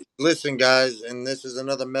 And listen, guys, and this is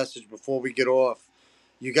another message before we get off.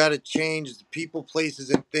 You got to change the people,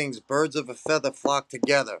 places, and things. Birds of a feather flock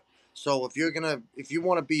together. So if you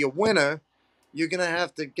want to be a winner, you're gonna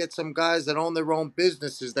have to get some guys that own their own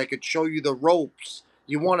businesses that could show you the ropes.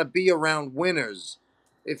 You want to be around winners.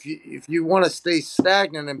 If you want to stay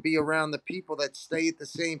stagnant and be around the people that stay at the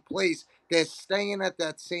same place, they're staying at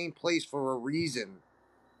that same place for a reason.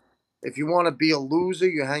 If you want to be a loser,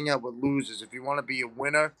 you hang out with losers. If you want to be a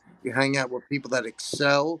winner, you hang out with people that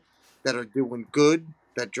excel, that are doing good,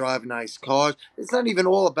 that drive nice cars. It's not even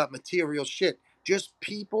all about material shit. Just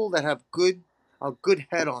people that have a good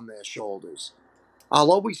head on their shoulders.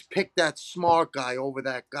 I'll always pick that smart guy over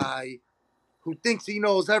that guy who thinks he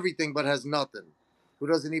knows everything but has nothing, who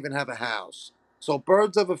doesn't even have a house. So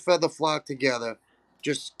birds of a feather flock together.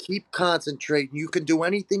 Just keep concentrating. You can do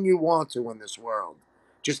anything you want to in this world.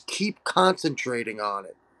 Just keep concentrating on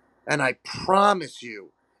it. And I promise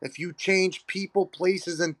you, if you change people,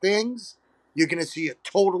 places, and things, you're going to see a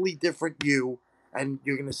totally different you. And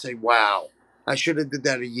you're going to say, wow, I should have did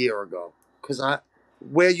that a year ago. Because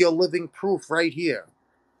we're your living proof right here.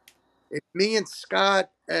 If me and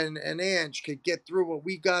Scott and Ange could get through what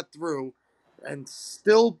we got through and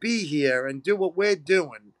still be here and do what we're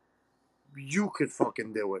doing, you could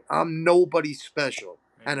fucking do it. I'm nobody special.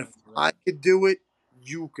 And Amen if to I that. could do it,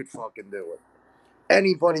 you could fucking do it.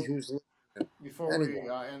 Anybody who's listening, Before we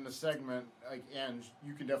anyone. end the segment, like, and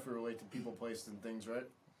you can definitely relate to people, places, and things, right?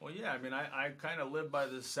 Well, yeah, I mean, I kind of live by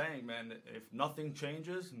this saying, man, that if nothing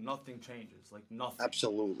changes, nothing changes. Like, nothing.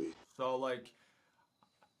 Absolutely. So, like,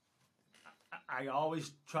 I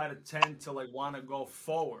always try to tend to, like, want to go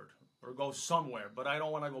forward or go somewhere, but I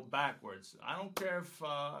don't want to go backwards. I don't care if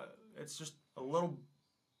it's just a little,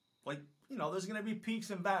 like, there's going to be peaks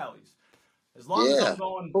and valleys. As long as Yeah, I'm of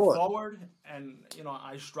going course. forward and,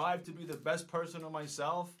 I strive to be the best person of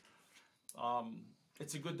myself,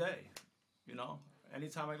 it's a good day, you know.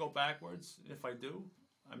 Anytime I go backwards, if I do,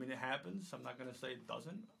 I mean, it happens. I'm not going to say it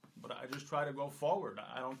doesn't, but I just try to go forward.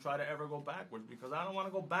 I don't try to ever go backwards because I don't want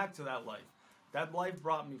to go back to that life. That life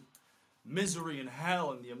brought me misery and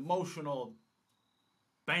hell, and the emotional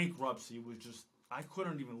bankruptcy was just, I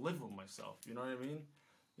couldn't even live with myself. You know what I mean?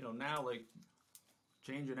 Now, like,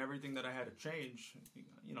 changing everything that I had to change,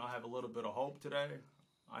 I have a little bit of hope today.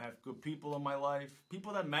 I have good people in my life,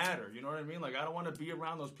 people that matter. You know what I mean? Like, I don't want to be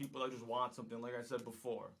around those people that just want something, like I said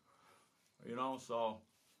before. So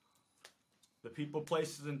the people,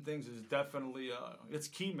 places, and things is definitely it's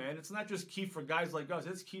key, man. It's not just key for guys like us.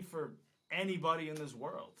 It's key for anybody in this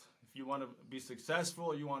world. If you want to be successful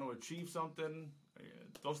or you want to achieve something,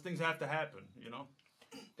 those things have to happen.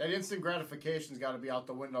 That instant gratification's got to be out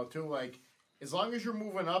the window too. Like, as long as you're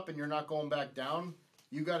moving up and you're not going back down,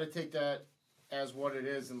 you got to take that as what it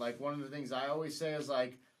is. And like, one of the things I always say is,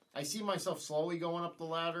 like, I see myself slowly going up the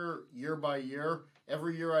ladder year by year.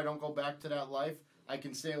 Every year I don't go back to that life. I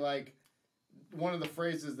can say, like, one of the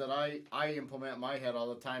phrases that I implement in my head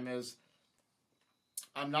all the time is,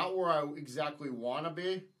 I'm not where I exactly want to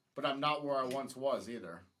be, but I'm not where I once was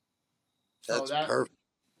either. So That's perfect.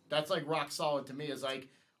 that's like rock solid to me. Is like,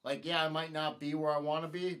 yeah, I might not be where I want to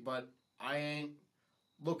be, but I ain't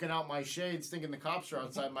looking out my shades thinking the cops are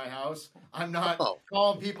outside my house. I'm not Oh,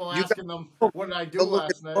 calling people you got asking them to what did I do you're looking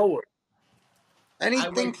last night. forward. I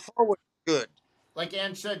Anything wake forward is good. Like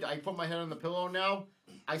Ann said, I put my head on the pillow now.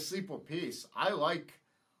 I sleep with peace. I like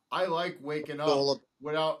waking It's up all about,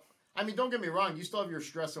 without. I mean, don't get me wrong. You still have your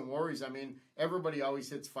stress and worries. I mean, everybody always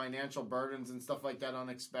hits financial burdens and stuff like that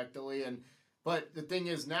unexpectedly. But the thing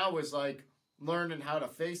is now is, like, learning how to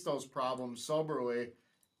face those problems soberly,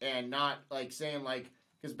 and not like saying, like,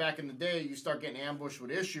 because back in the day you start getting ambushed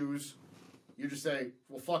with issues, you just say,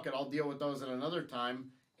 well, fuck it, I'll deal with those at another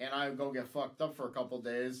time, and I go get fucked up for a couple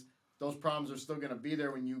days. Those problems are still going to be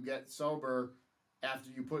there when you get sober after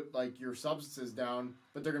you put, like, your substances down,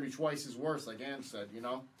 but they're going to be twice as worse, like Ann said, you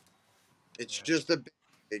know? it's Yeah. just a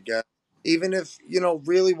big guy. Even if,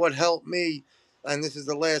 really what helped me, and this is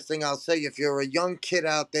the last thing I'll say, if you're a young kid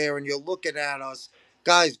out there and you're looking at us,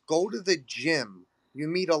 guys, go to the gym. You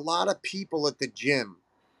meet a lot of people at the gym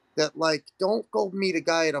that, like, don't go meet a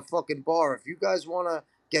guy at a fucking bar. If you guys want to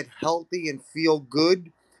get healthy and feel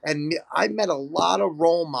good, and I met a lot of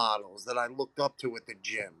role models that I looked up to at the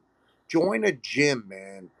gym. Join a gym,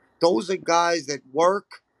 man. Those are guys that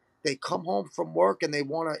work. They come home from work and they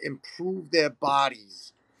want to improve their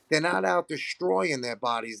bodies. They're not out destroying their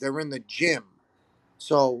bodies. They're in the gym.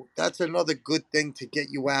 So that's another good thing to get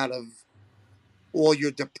you out of all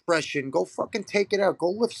your depression. Go fucking take it out. Go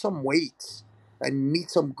lift some weights and meet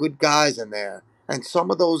some good guys in there. And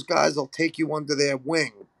some of those guys will take you under their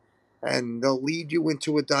wing and they'll lead you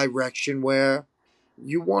into a direction where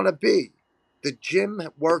you want to be. The gym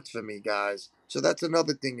worked for me, guys. So that's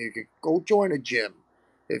another thing. You could go join a gym.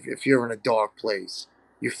 if you're in a dark place.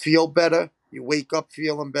 You feel better, you wake up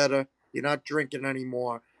feeling better, you're not drinking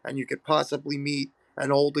anymore, and you could possibly meet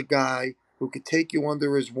an older guy who could take you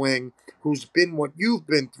under his wing, who's been what you've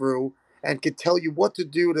been through, and could tell you what to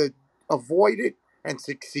do to avoid it and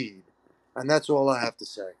succeed. And that's all I have to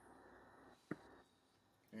say.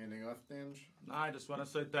 Anything left, Ange? No, I just want to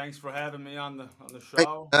say thanks for having me on the Thanks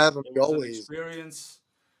show. for having It me was an always. experience.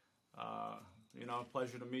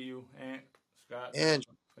 Pleasure to meet you, and Scott, And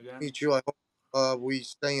again. meet you. I hope we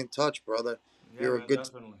stay in touch, brother. Yeah, You're a man, good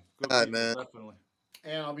definitely. Good guy, people, man. definitely.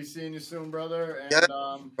 And I'll be seeing you soon, brother. Yeah,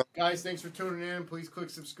 And guys, thanks for tuning in. Please click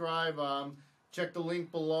subscribe. Check the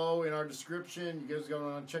link below in our description. You guys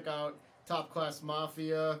going to check out Top Class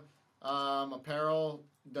Mafia apparel.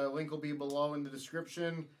 The link will be below in the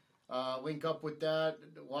description. Link up with that.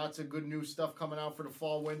 Lots of good new stuff coming out for the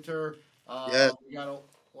fall winter. yeah. We got a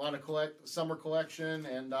lot of summer collection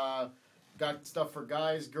and got stuff for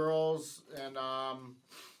guys, girls, and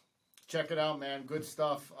check it out, man. Good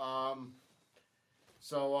stuff.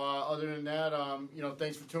 So other than that,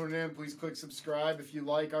 thanks for tuning in. Please click subscribe if you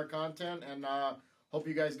like our content, and hope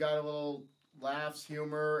you guys got a little laughs,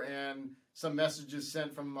 humor, and some messages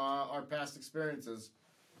sent from our past experiences.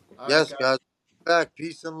 All right, Yes, guys. Back.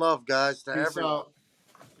 Peace and love, guys, to Peace everyone. out.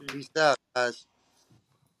 Peace out, guys.